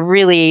great. They were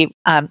really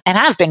and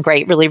have been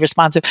great, really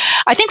responsive.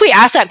 I think we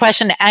asked that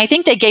question, and I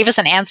think they gave us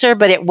an answer,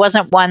 but it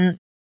wasn't one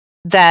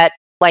that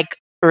like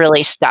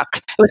really stuck.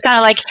 It was kind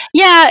of like,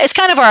 yeah, it's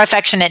kind of our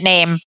affectionate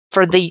name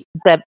for the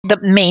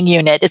main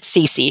unit. It's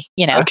CC.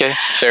 Okay,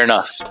 fair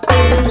enough.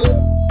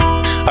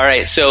 All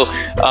right, so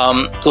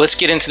let's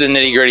get into the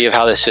nitty-gritty of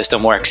how this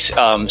system works.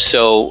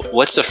 So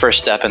what's the first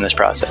step in this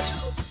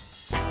process?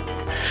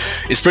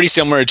 It's pretty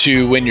similar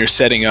to when you're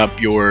setting up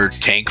your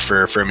tank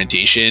for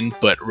fermentation,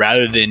 but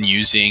rather than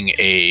using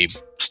a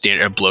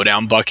standard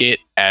blowdown bucket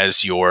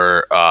as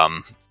your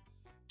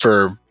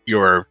for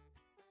your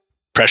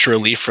pressure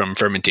relief from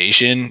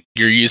fermentation,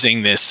 you're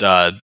using this.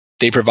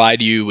 They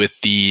provide you with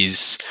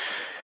these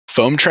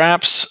foam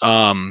traps.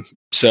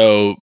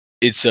 So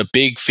it's a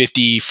big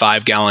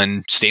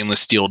 55-gallon stainless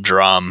steel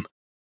drum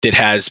that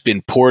has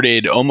been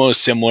ported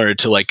almost similar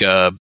to like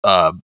a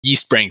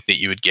yeast brink that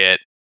you would get.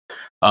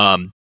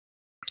 And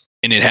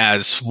it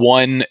has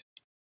one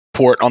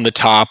port on the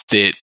top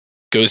that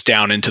goes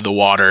down into the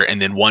water,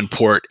 and then one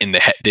port in the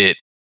head that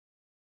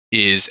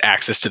is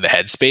access to the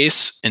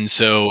headspace. And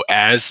so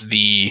as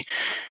the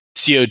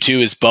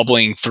CO2 is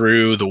bubbling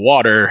through the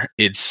water,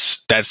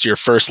 that's your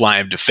first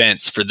line of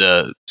defense for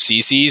the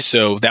CC.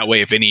 So that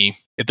way, if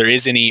there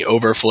is any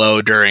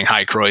overflow during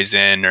high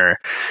Kreuzen or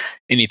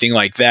anything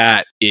like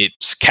that,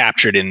 it's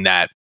captured in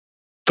that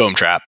foam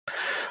trap.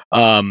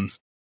 And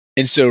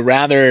so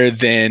rather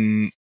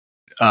than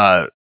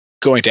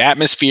going to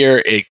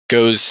atmosphere, it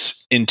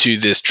goes into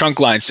this trunk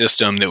line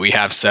system that we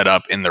have set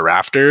up in the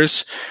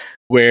rafters,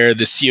 where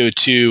the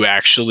CO2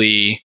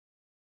 actually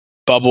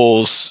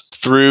bubbles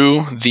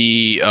through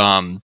the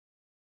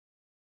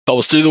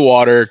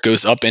water,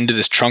 goes up into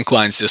this trunk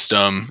line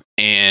system,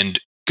 and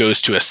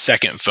goes to a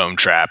second foam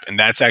trap. And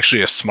that's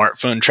actually a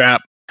smartphone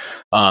trap.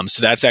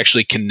 So that's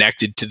actually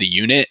connected to the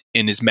unit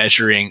and is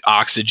measuring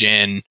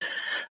oxygen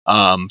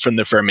from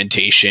the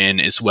fermentation,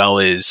 as well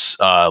as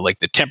like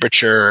the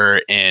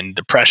temperature and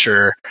the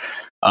pressure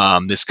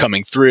that's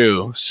coming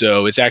through.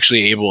 So it's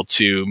actually able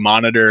to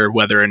monitor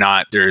whether or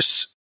not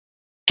there's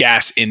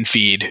gas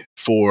infeed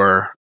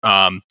for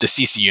the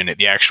CC unit,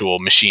 the actual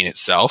machine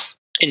itself.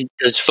 And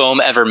does foam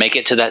ever make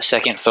it to that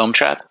second foam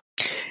trap?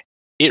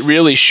 It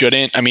really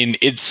shouldn't. I mean,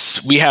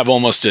 we have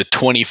almost a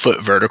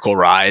 20-foot vertical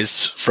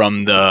rise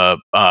from the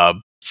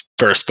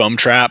first foam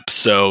trap,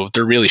 so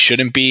there really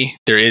shouldn't be.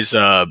 There is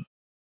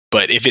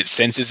but if it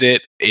senses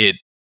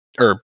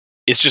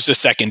it's just a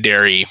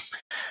secondary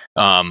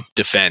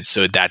defense,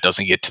 so that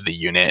doesn't get to the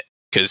unit,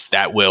 because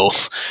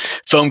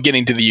foam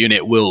getting to the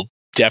unit will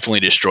definitely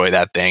destroy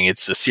that thing.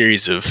 It's a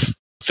series of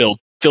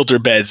filter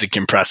beds and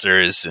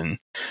compressors and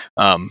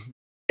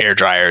air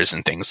dryers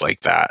and things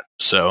like that.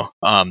 So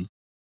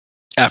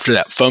after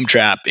that foam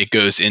trap, it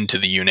goes into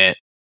the unit.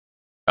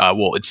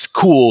 It's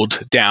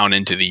cooled down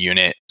into the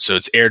unit, so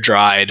it's air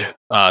dried,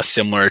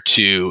 similar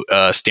to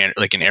standard,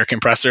 like an air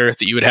compressor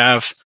that you would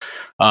have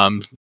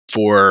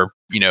for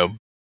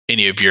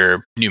any of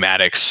your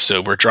pneumatics.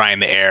 So we're drying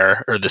the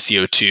air or the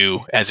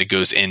CO2 as it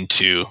goes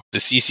into the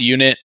CC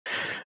unit,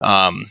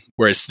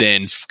 whereas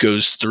then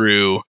goes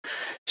through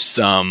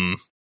some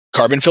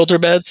carbon filter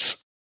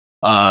beds,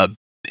 and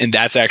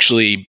that's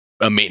actually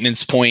a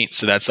maintenance point.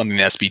 So that's something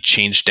that has to be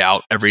changed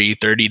out every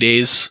 30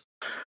 days.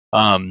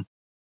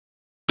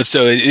 But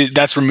so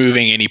that's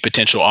removing any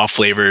potential off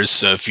flavors.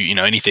 So if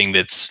anything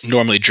that's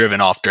normally driven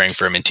off during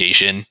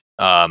fermentation,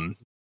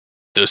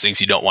 those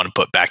things you don't want to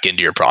put back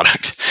into your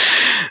product.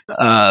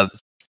 And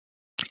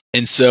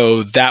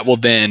so that will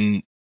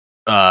then,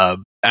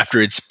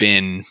 after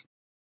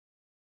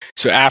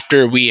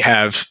we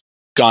have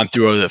gone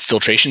through the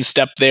filtration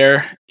step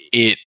there,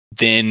 it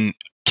then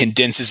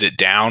condenses it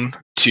down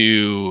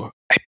to,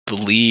 I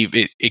believe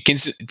it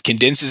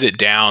condenses it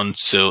down,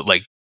 so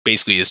like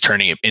basically is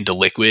turning it into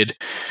liquid,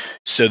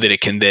 so that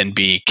it can then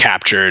be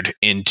captured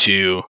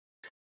into,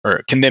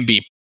 or can then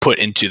be put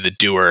into the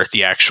dewar,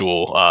 the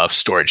actual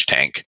storage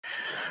tank.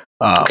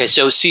 Okay,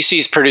 so CC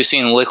is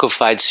producing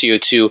liquefied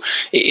CO2.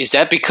 Is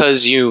that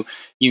because you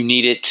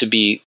need it to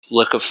be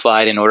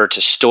liquefied in order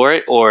to store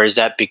it, or is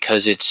that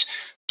because it's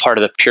part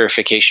of the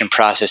purification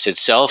process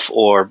itself,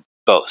 or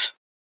both?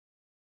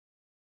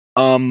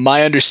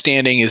 My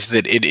understanding is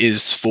that it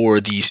is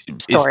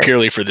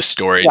purely for the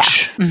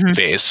storage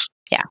phase.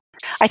 Yeah,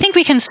 I think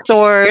we can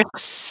store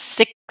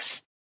speak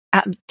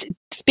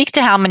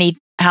to how many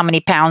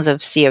pounds of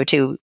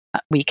CO2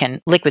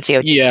 liquid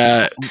CO2.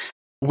 Yeah,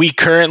 we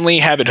currently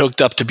have it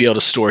hooked up to be able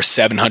to store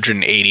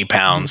 780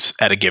 pounds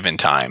at a given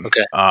time.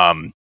 Okay.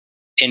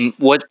 And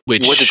what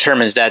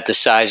determines that? The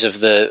size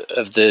of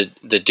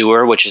the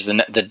dewar, which is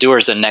the dewar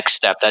is the next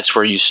step. That's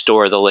where you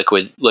store the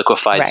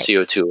liquefied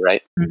CO2,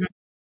 right? Mm-hmm.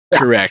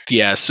 Correct.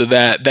 Yeah. So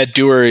that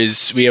dewar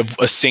we have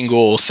a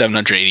single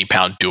 780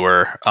 pound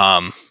dewar.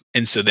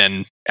 And so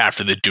then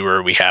after the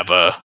dewar, we have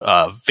a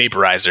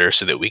vaporizer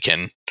so that we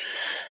can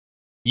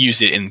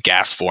use it in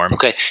gas form.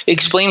 Okay.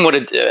 Explain what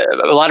a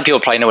lot of people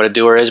probably know what a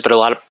dewar is, but a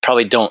lot of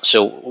probably don't.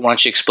 So why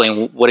don't you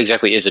explain what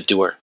exactly is a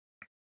dewar?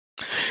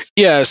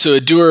 Yeah, so a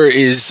dewar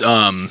is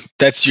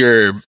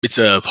it's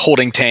a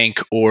holding tank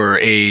or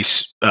a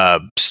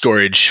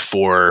storage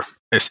for.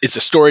 It's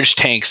a storage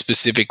tank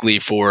specifically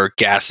for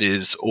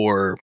gases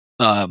or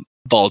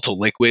volatile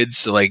liquids.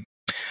 So like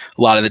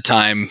a lot of the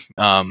time,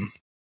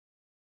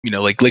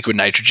 like liquid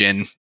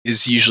nitrogen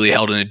is usually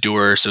held in a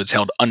dewar, so it's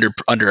held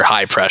under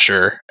high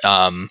pressure,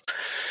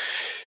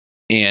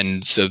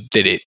 and so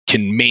that it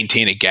can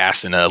maintain a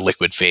gas in a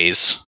liquid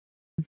phase.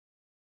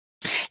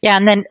 Yeah,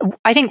 and then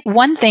I think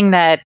one thing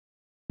that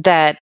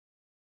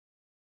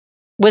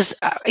was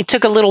it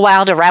took a little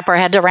while to wrap our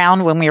head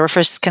around when we were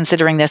first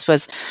considering this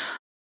was,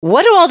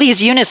 what do all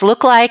these units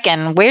look like,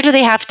 and where do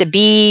they have to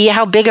be?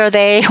 How big are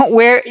they?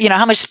 Where,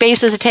 how much space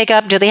does it take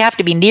up? Do they have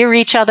to be near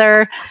each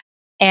other?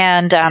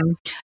 And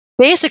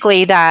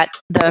basically, that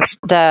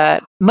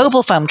the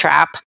mobile foam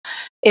trap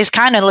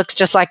looks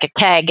just like a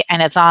keg,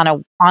 and it's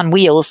on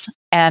wheels,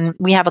 and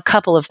we have a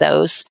couple of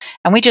those,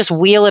 and we just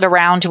wheel it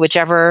around to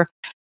whichever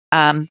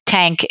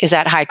tank is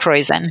at high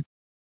Kreuzen.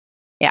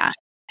 Yeah.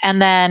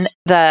 And then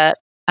the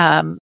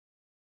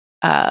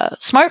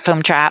smart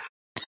foam trap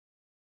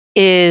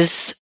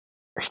is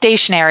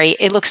stationary.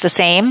 It looks the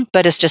same,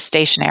 but it's just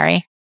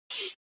stationary.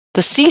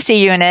 The CC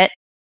unit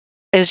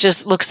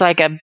looks like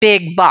a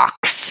big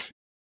box,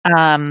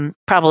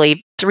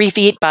 probably 3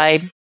 feet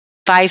by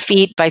 5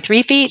 feet by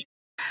 3 feet.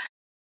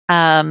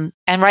 And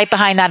right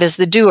behind that is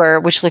the doer,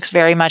 which looks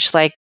very much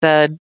like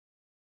the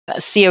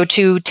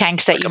CO2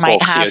 tanks that Like you a might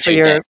bulk have CO2 for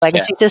your tank.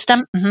 legacy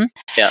system. Mm-hmm.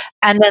 Yeah.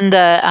 And then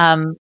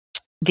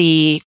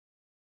the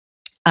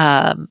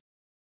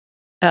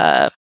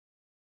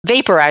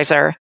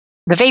vaporizer,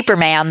 the Vapor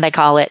Man, they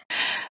call it.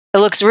 It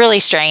looks really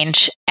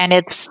strange, and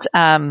it's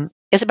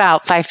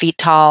about 5 feet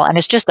tall, and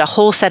it's just a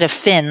whole set of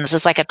fins.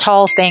 It's like a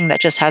tall thing that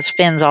just has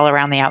fins all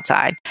around the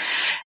outside.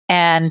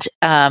 And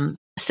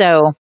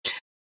so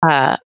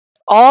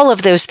all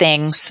of those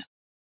things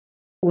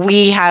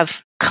we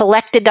have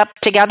collected up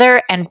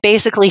together and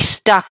basically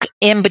stuck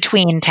in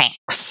between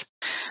tanks.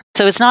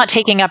 So it's not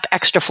taking up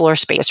extra floor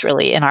space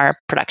really in our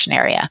production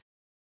area.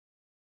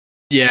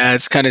 Yeah,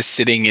 it's kind of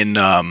sitting in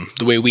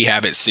the way we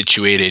have it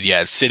situated.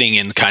 Yeah, it's sitting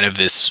in kind of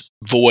this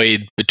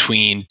void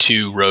between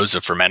two rows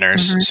of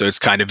fermenters. Mm-hmm. So it's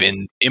kind of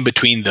in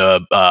between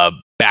the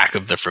back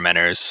of the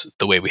fermenters,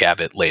 the way we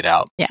have it laid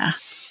out. Yeah.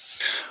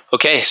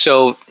 Okay,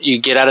 so you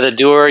get out of the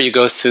doer, you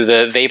go through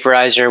the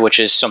vaporizer, which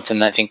is something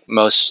that I think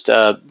most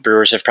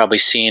brewers have probably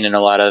seen in a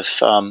lot of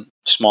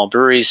small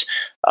breweries,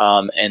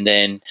 and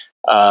then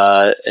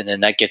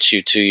that gets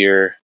you to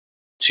your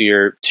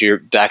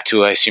back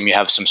to. I assume you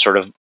have some sort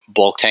of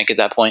bulk tank at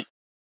that point.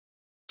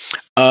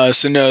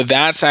 So no,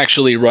 that's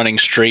actually running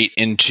straight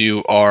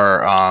into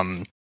our.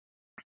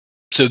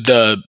 So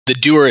the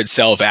doer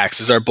itself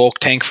acts as our bulk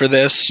tank for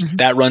this. Mm-hmm.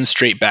 That runs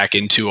straight back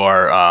into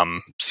our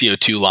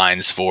CO2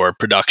 lines for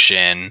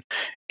production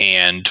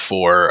and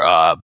for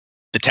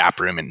the tap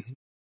room, and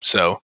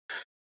so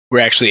we're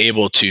actually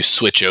able to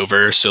switch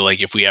over. So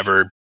like if we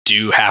ever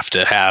do have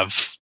to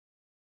have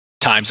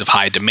times of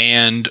high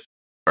demand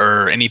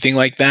or anything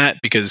like that,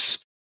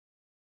 because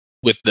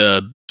with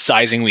the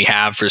sizing we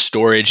have for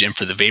storage and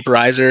for the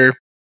vaporizer,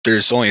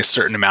 there's only a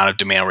certain amount of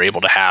demand we're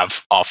able to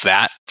have off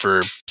that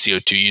for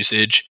CO2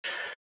 usage.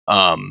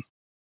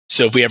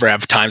 So if we ever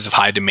have times of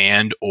high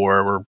demand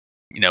or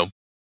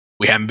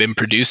we haven't been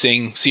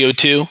producing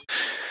CO2,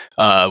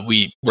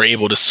 we're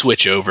able to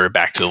switch over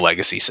back to the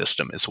legacy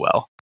system as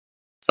well.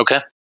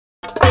 Okay.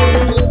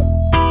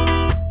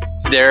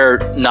 There are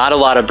not a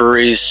lot of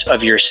breweries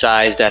of your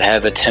size that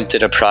have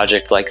attempted a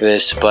project like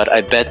this, but I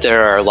bet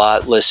there are a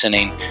lot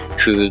listening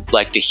who'd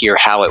like to hear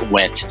how it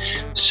went.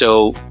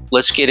 So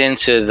let's get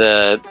into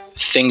the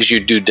things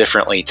you do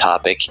differently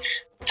topic.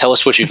 Tell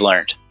us what you've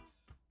learned.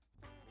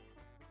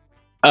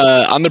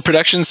 On the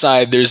production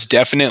side, there's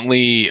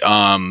definitely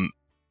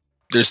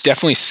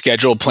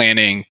schedule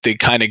planning that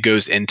kind of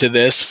goes into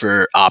this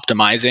for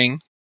optimizing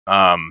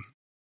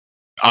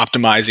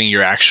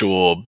your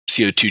actual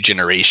CO2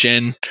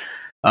 generation.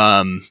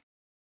 And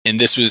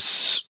this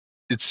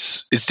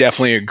it's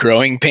definitely a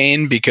growing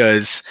pain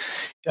because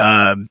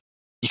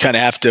you kind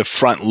of have to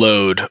front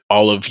load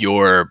all of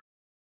your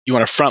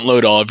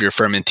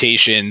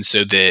fermentation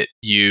so that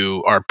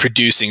you are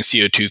producing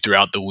CO2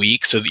 throughout the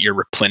week so that you're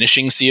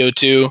replenishing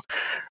CO2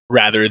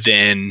 rather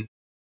than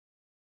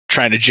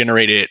trying to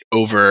generate it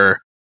over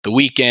the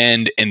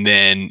weekend and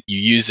then you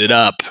use it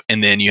up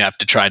and then you have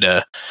to try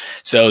to.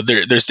 So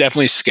there's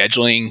definitely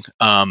scheduling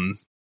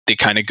that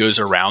kind of goes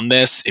around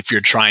this if you're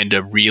trying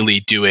to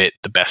really do it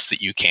the best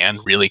that you can,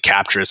 really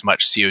capture as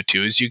much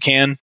CO2 as you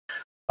can.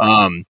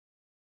 And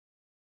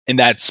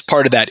that's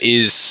part of that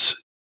is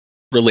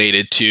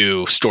related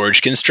to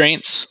storage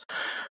constraints.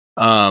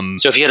 So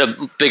if you had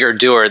a bigger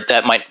doer,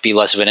 that might be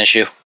less of an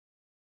issue.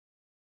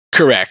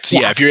 Correct.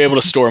 Yeah. If you're able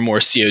to store more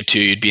CO2,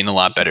 you'd be in a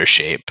lot better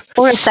shape.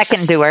 Or a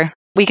second doer.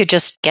 We could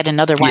just get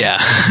another one. Yeah.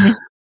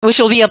 Which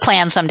will be a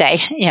plan someday.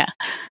 Yeah.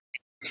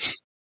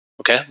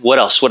 Okay. What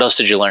else? What else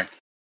did you learn?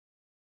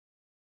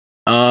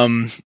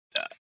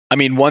 I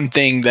mean, one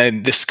thing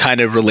that this kind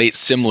of relates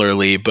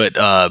similarly, but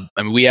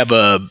we have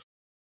a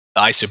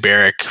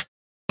isobaric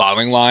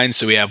bottling line.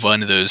 So we have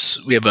one of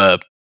those. We have a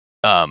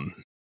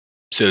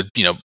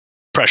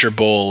pressure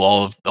bowl,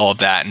 all of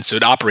that, and so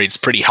it operates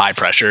pretty high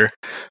pressure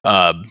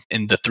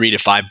in the 3 to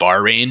 5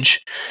 bar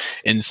range.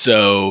 And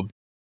so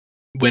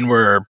when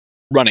we're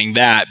running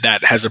that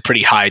has a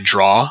pretty high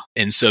draw,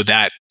 and so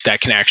that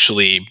can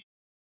actually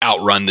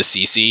outrun the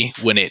CC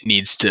when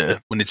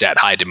it's at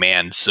high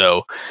demand.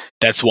 So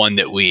that's one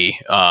that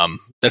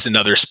that's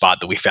another spot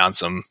that we found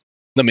some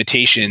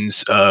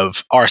limitations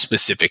of our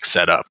specific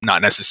setup,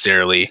 not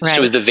necessarily. Right.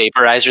 So is the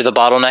vaporizer the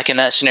bottleneck in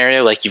that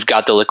scenario? Like you've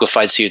got the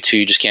liquefied CO2,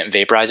 you just can't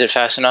vaporize it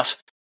fast enough?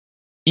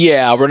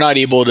 Yeah, we're not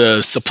able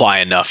to supply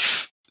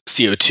enough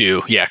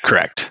CO2. Yeah,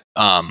 correct.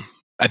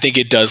 I think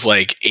it does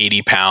like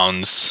 80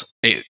 pounds.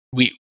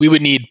 We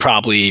would need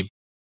probably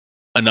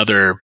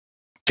another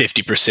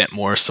 50%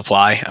 more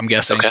supply, I'm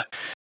guessing. Okay.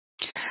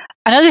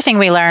 Another thing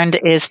we learned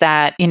is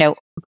that,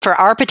 for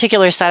our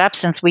particular setup,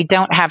 since we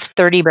don't have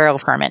 30 barrel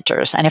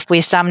fermenters, and if we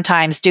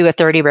sometimes do a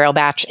 30 barrel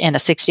batch in a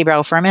 60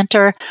 barrel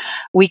fermenter,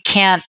 we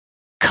can't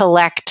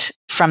collect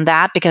from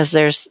that because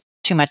there's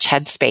too much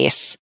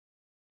headspace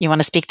You want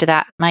to speak to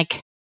that,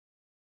 Mike?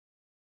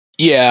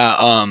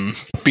 Yeah,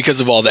 because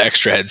of all the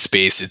extra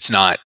headspace, it's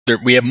not there.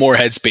 We have more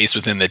headspace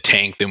within the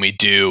tank than we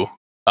do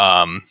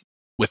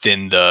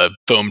within the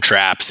foam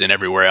traps and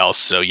everywhere else.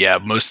 So yeah,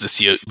 most of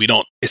the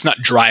CO it's not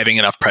driving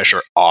enough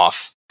pressure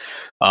off.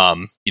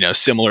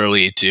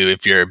 Similarly to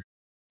if you're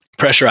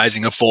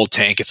pressurizing a full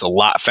tank, it's a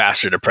lot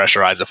faster to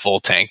pressurize a full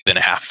tank than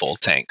a half full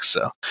tank.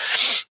 So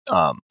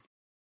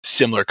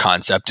similar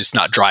concept. It's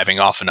not driving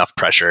off enough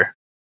pressure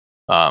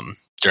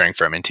during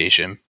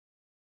fermentation.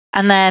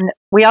 And then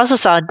we also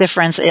saw a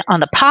difference on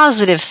the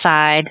positive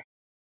side,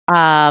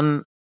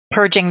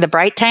 purging the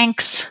bright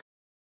tanks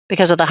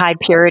because of the high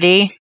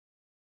purity.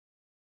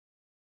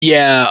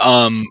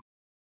 Yeah,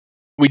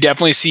 we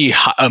definitely see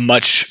a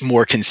much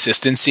more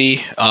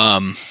consistency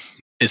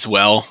as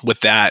well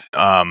with that.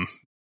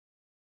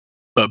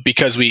 But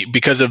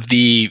because of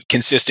the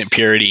consistent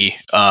purity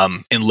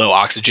in low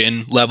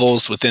oxygen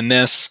levels within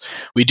this,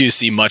 we do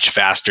see much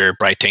faster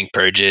bright tank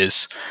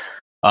purges.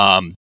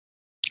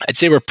 I'd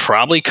say we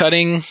probably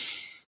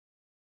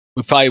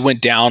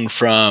went down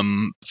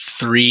from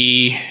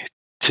 3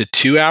 to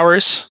 2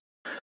 hours,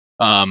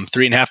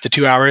 3.5 to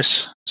 2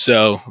 hours.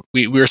 So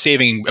we were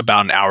saving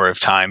about an hour of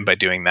time by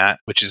doing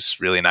that, which is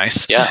really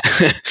nice. Yeah.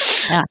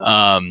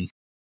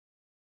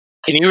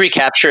 Can you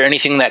recapture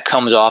anything that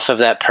comes off of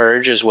that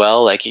purge as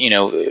well? Like,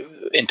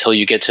 until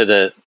you get to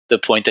the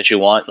point that you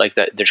want, like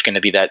that there's going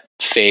to be that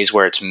phase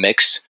where it's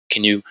mixed.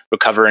 Can you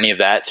recover any of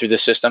that through the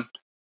system?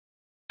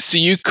 So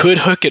you could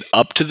hook it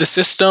up to the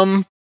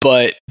system,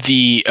 but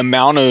the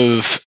amount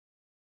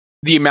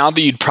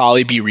that you'd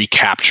probably be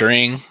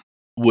recapturing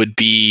would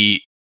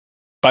be,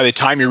 by the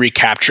time you're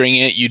recapturing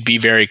it, you'd be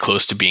very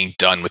close to being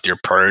done with your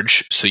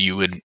purge. So you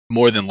would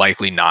more than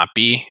likely not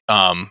be,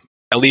 at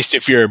least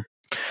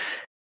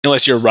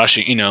unless you're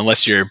rushing,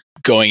 unless you're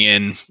going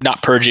in,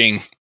 not purging,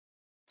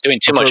 doing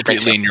too much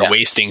appropriately and you're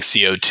wasting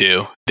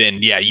CO2, then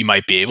yeah, you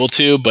might be able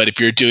to. But if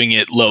you're doing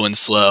it low and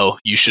slow,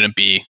 you shouldn't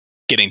be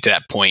getting to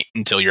that point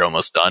until you're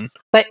almost done.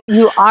 But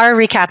you are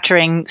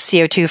recapturing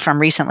CO2 from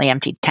recently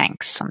emptied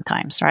tanks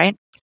sometimes, right?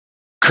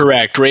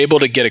 Correct. We're able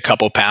to get a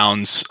couple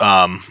pounds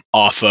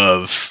off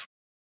of,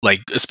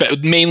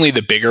 mainly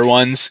the bigger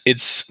ones.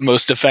 It's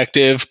most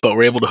effective, but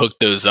we're able to hook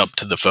those up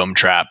to the foam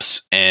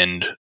traps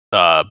and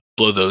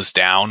blow those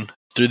down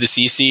through the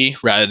CC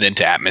rather than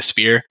to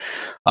atmosphere.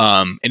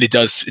 And it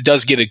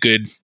does get a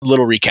good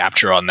little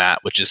recapture on that,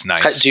 which is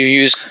nice. Do you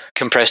use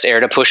compressed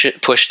air to push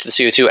the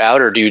CO2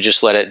 out, or do you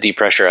just let it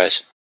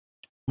depressurize?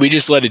 We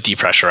just let it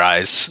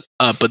depressurize.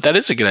 But that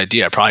is a good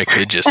idea. I probably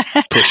could just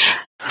push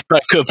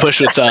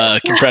with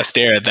compressed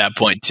air at that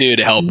point too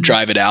to help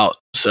drive it out.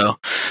 So,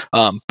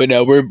 but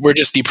no, we're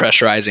just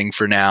depressurizing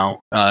for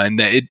now, and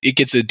that it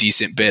gets a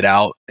decent bit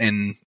out,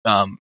 and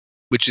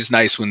which is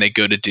nice when they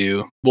go to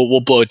do.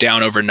 We'll blow it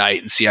down overnight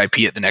and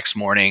CIP it the next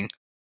morning.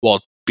 Well,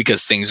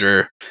 because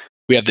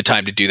we have the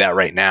time to do that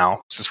right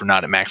now since we're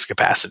not at max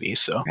capacity.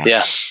 So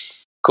yeah,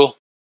 cool.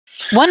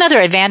 One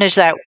other advantage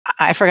that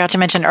I forgot to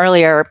mention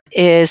earlier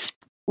is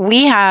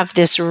we have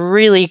this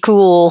really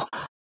cool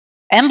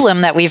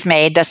emblem that we've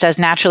made that says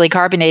naturally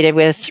carbonated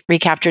with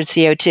recaptured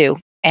CO2.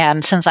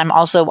 And since I'm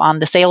also on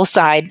the sales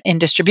side in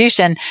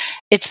distribution,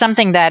 it's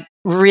something that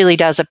really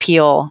does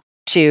appeal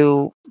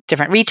to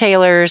different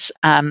retailers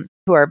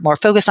who are more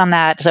focused on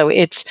that. So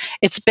it's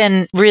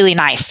been really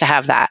nice to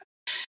have that.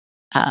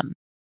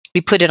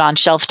 We put it on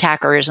shelf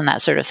tackers and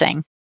that sort of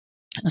thing.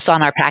 It's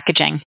on our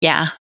packaging.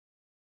 Yeah.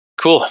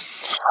 Cool.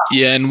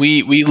 Yeah, and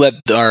we let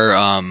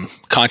our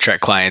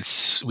contract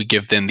clients, we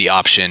give them the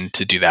option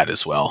to do that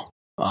as well.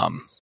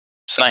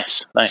 So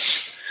nice.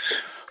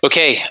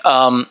 Okay.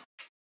 I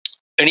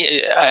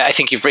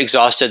think you've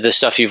exhausted the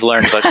stuff you've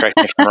learned, but correct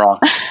me if I'm wrong.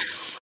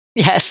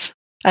 Yes,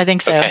 I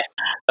think so.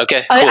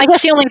 Okay. Cool. I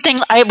guess the only thing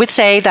I would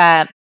say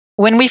that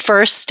when we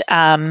first,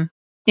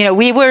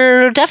 we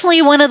were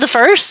definitely one of the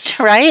first,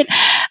 right,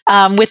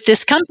 with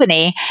this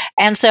company.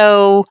 And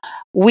so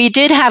we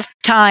did have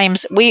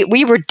times,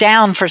 we were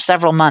down for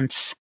several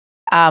months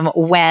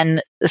when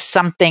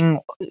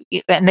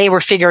and they were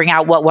figuring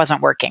out what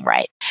wasn't working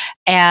right.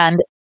 And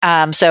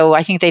so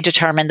I think they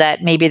determined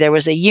that maybe there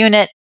was a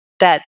unit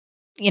that,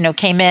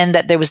 came in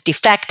that there was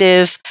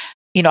defective,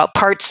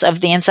 parts of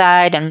the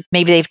inside, and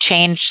maybe they've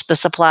changed the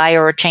supply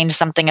or changed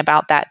something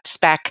about that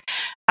spec.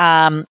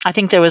 I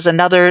think there was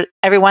another,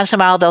 every once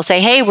in a while, they'll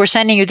say, hey, we're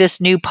sending you this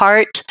new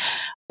part,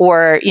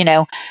 or,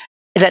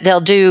 that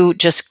they'll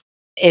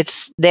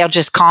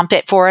just comp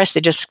it for us.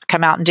 They just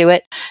come out and do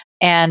it.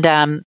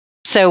 And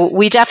so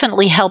we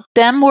definitely helped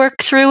them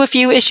work through a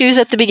few issues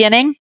at the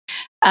beginning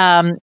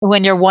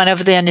when you're one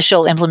of the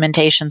initial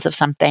implementations of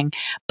something.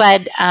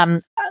 But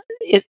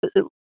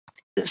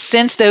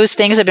since those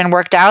things have been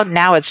worked out,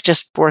 now it's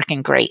just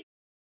working great.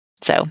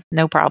 So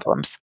no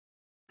problems.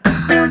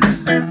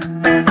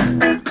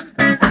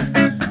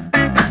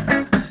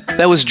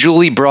 That was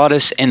Julie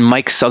Broadus and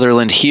Mike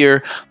Sutherland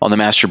here on the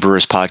Master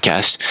Brewers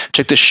Podcast.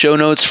 Check the show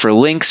notes for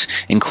links,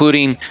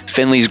 including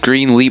Finley's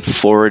Green Leap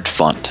Forward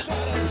Fund.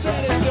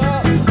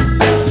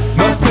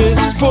 My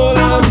fist full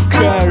of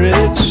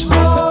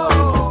courage.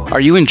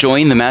 Are you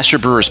enjoying the Master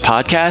Brewers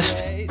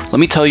podcast? Let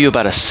me tell you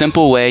about a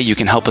simple way you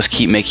can help us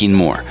keep making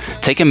more.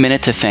 Take a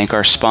minute to thank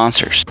our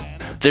sponsors.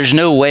 There's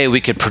no way we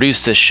could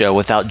produce this show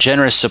without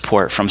generous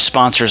support from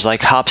sponsors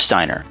like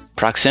Hopsteiner,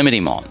 Proximity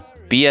Malt,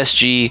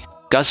 BSG,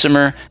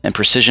 Gussamer, and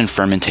Precision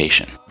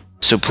Fermentation.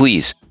 So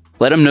please,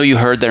 let them know you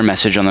heard their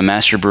message on the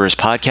Master Brewers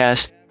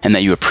podcast and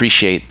that you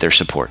appreciate their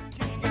support.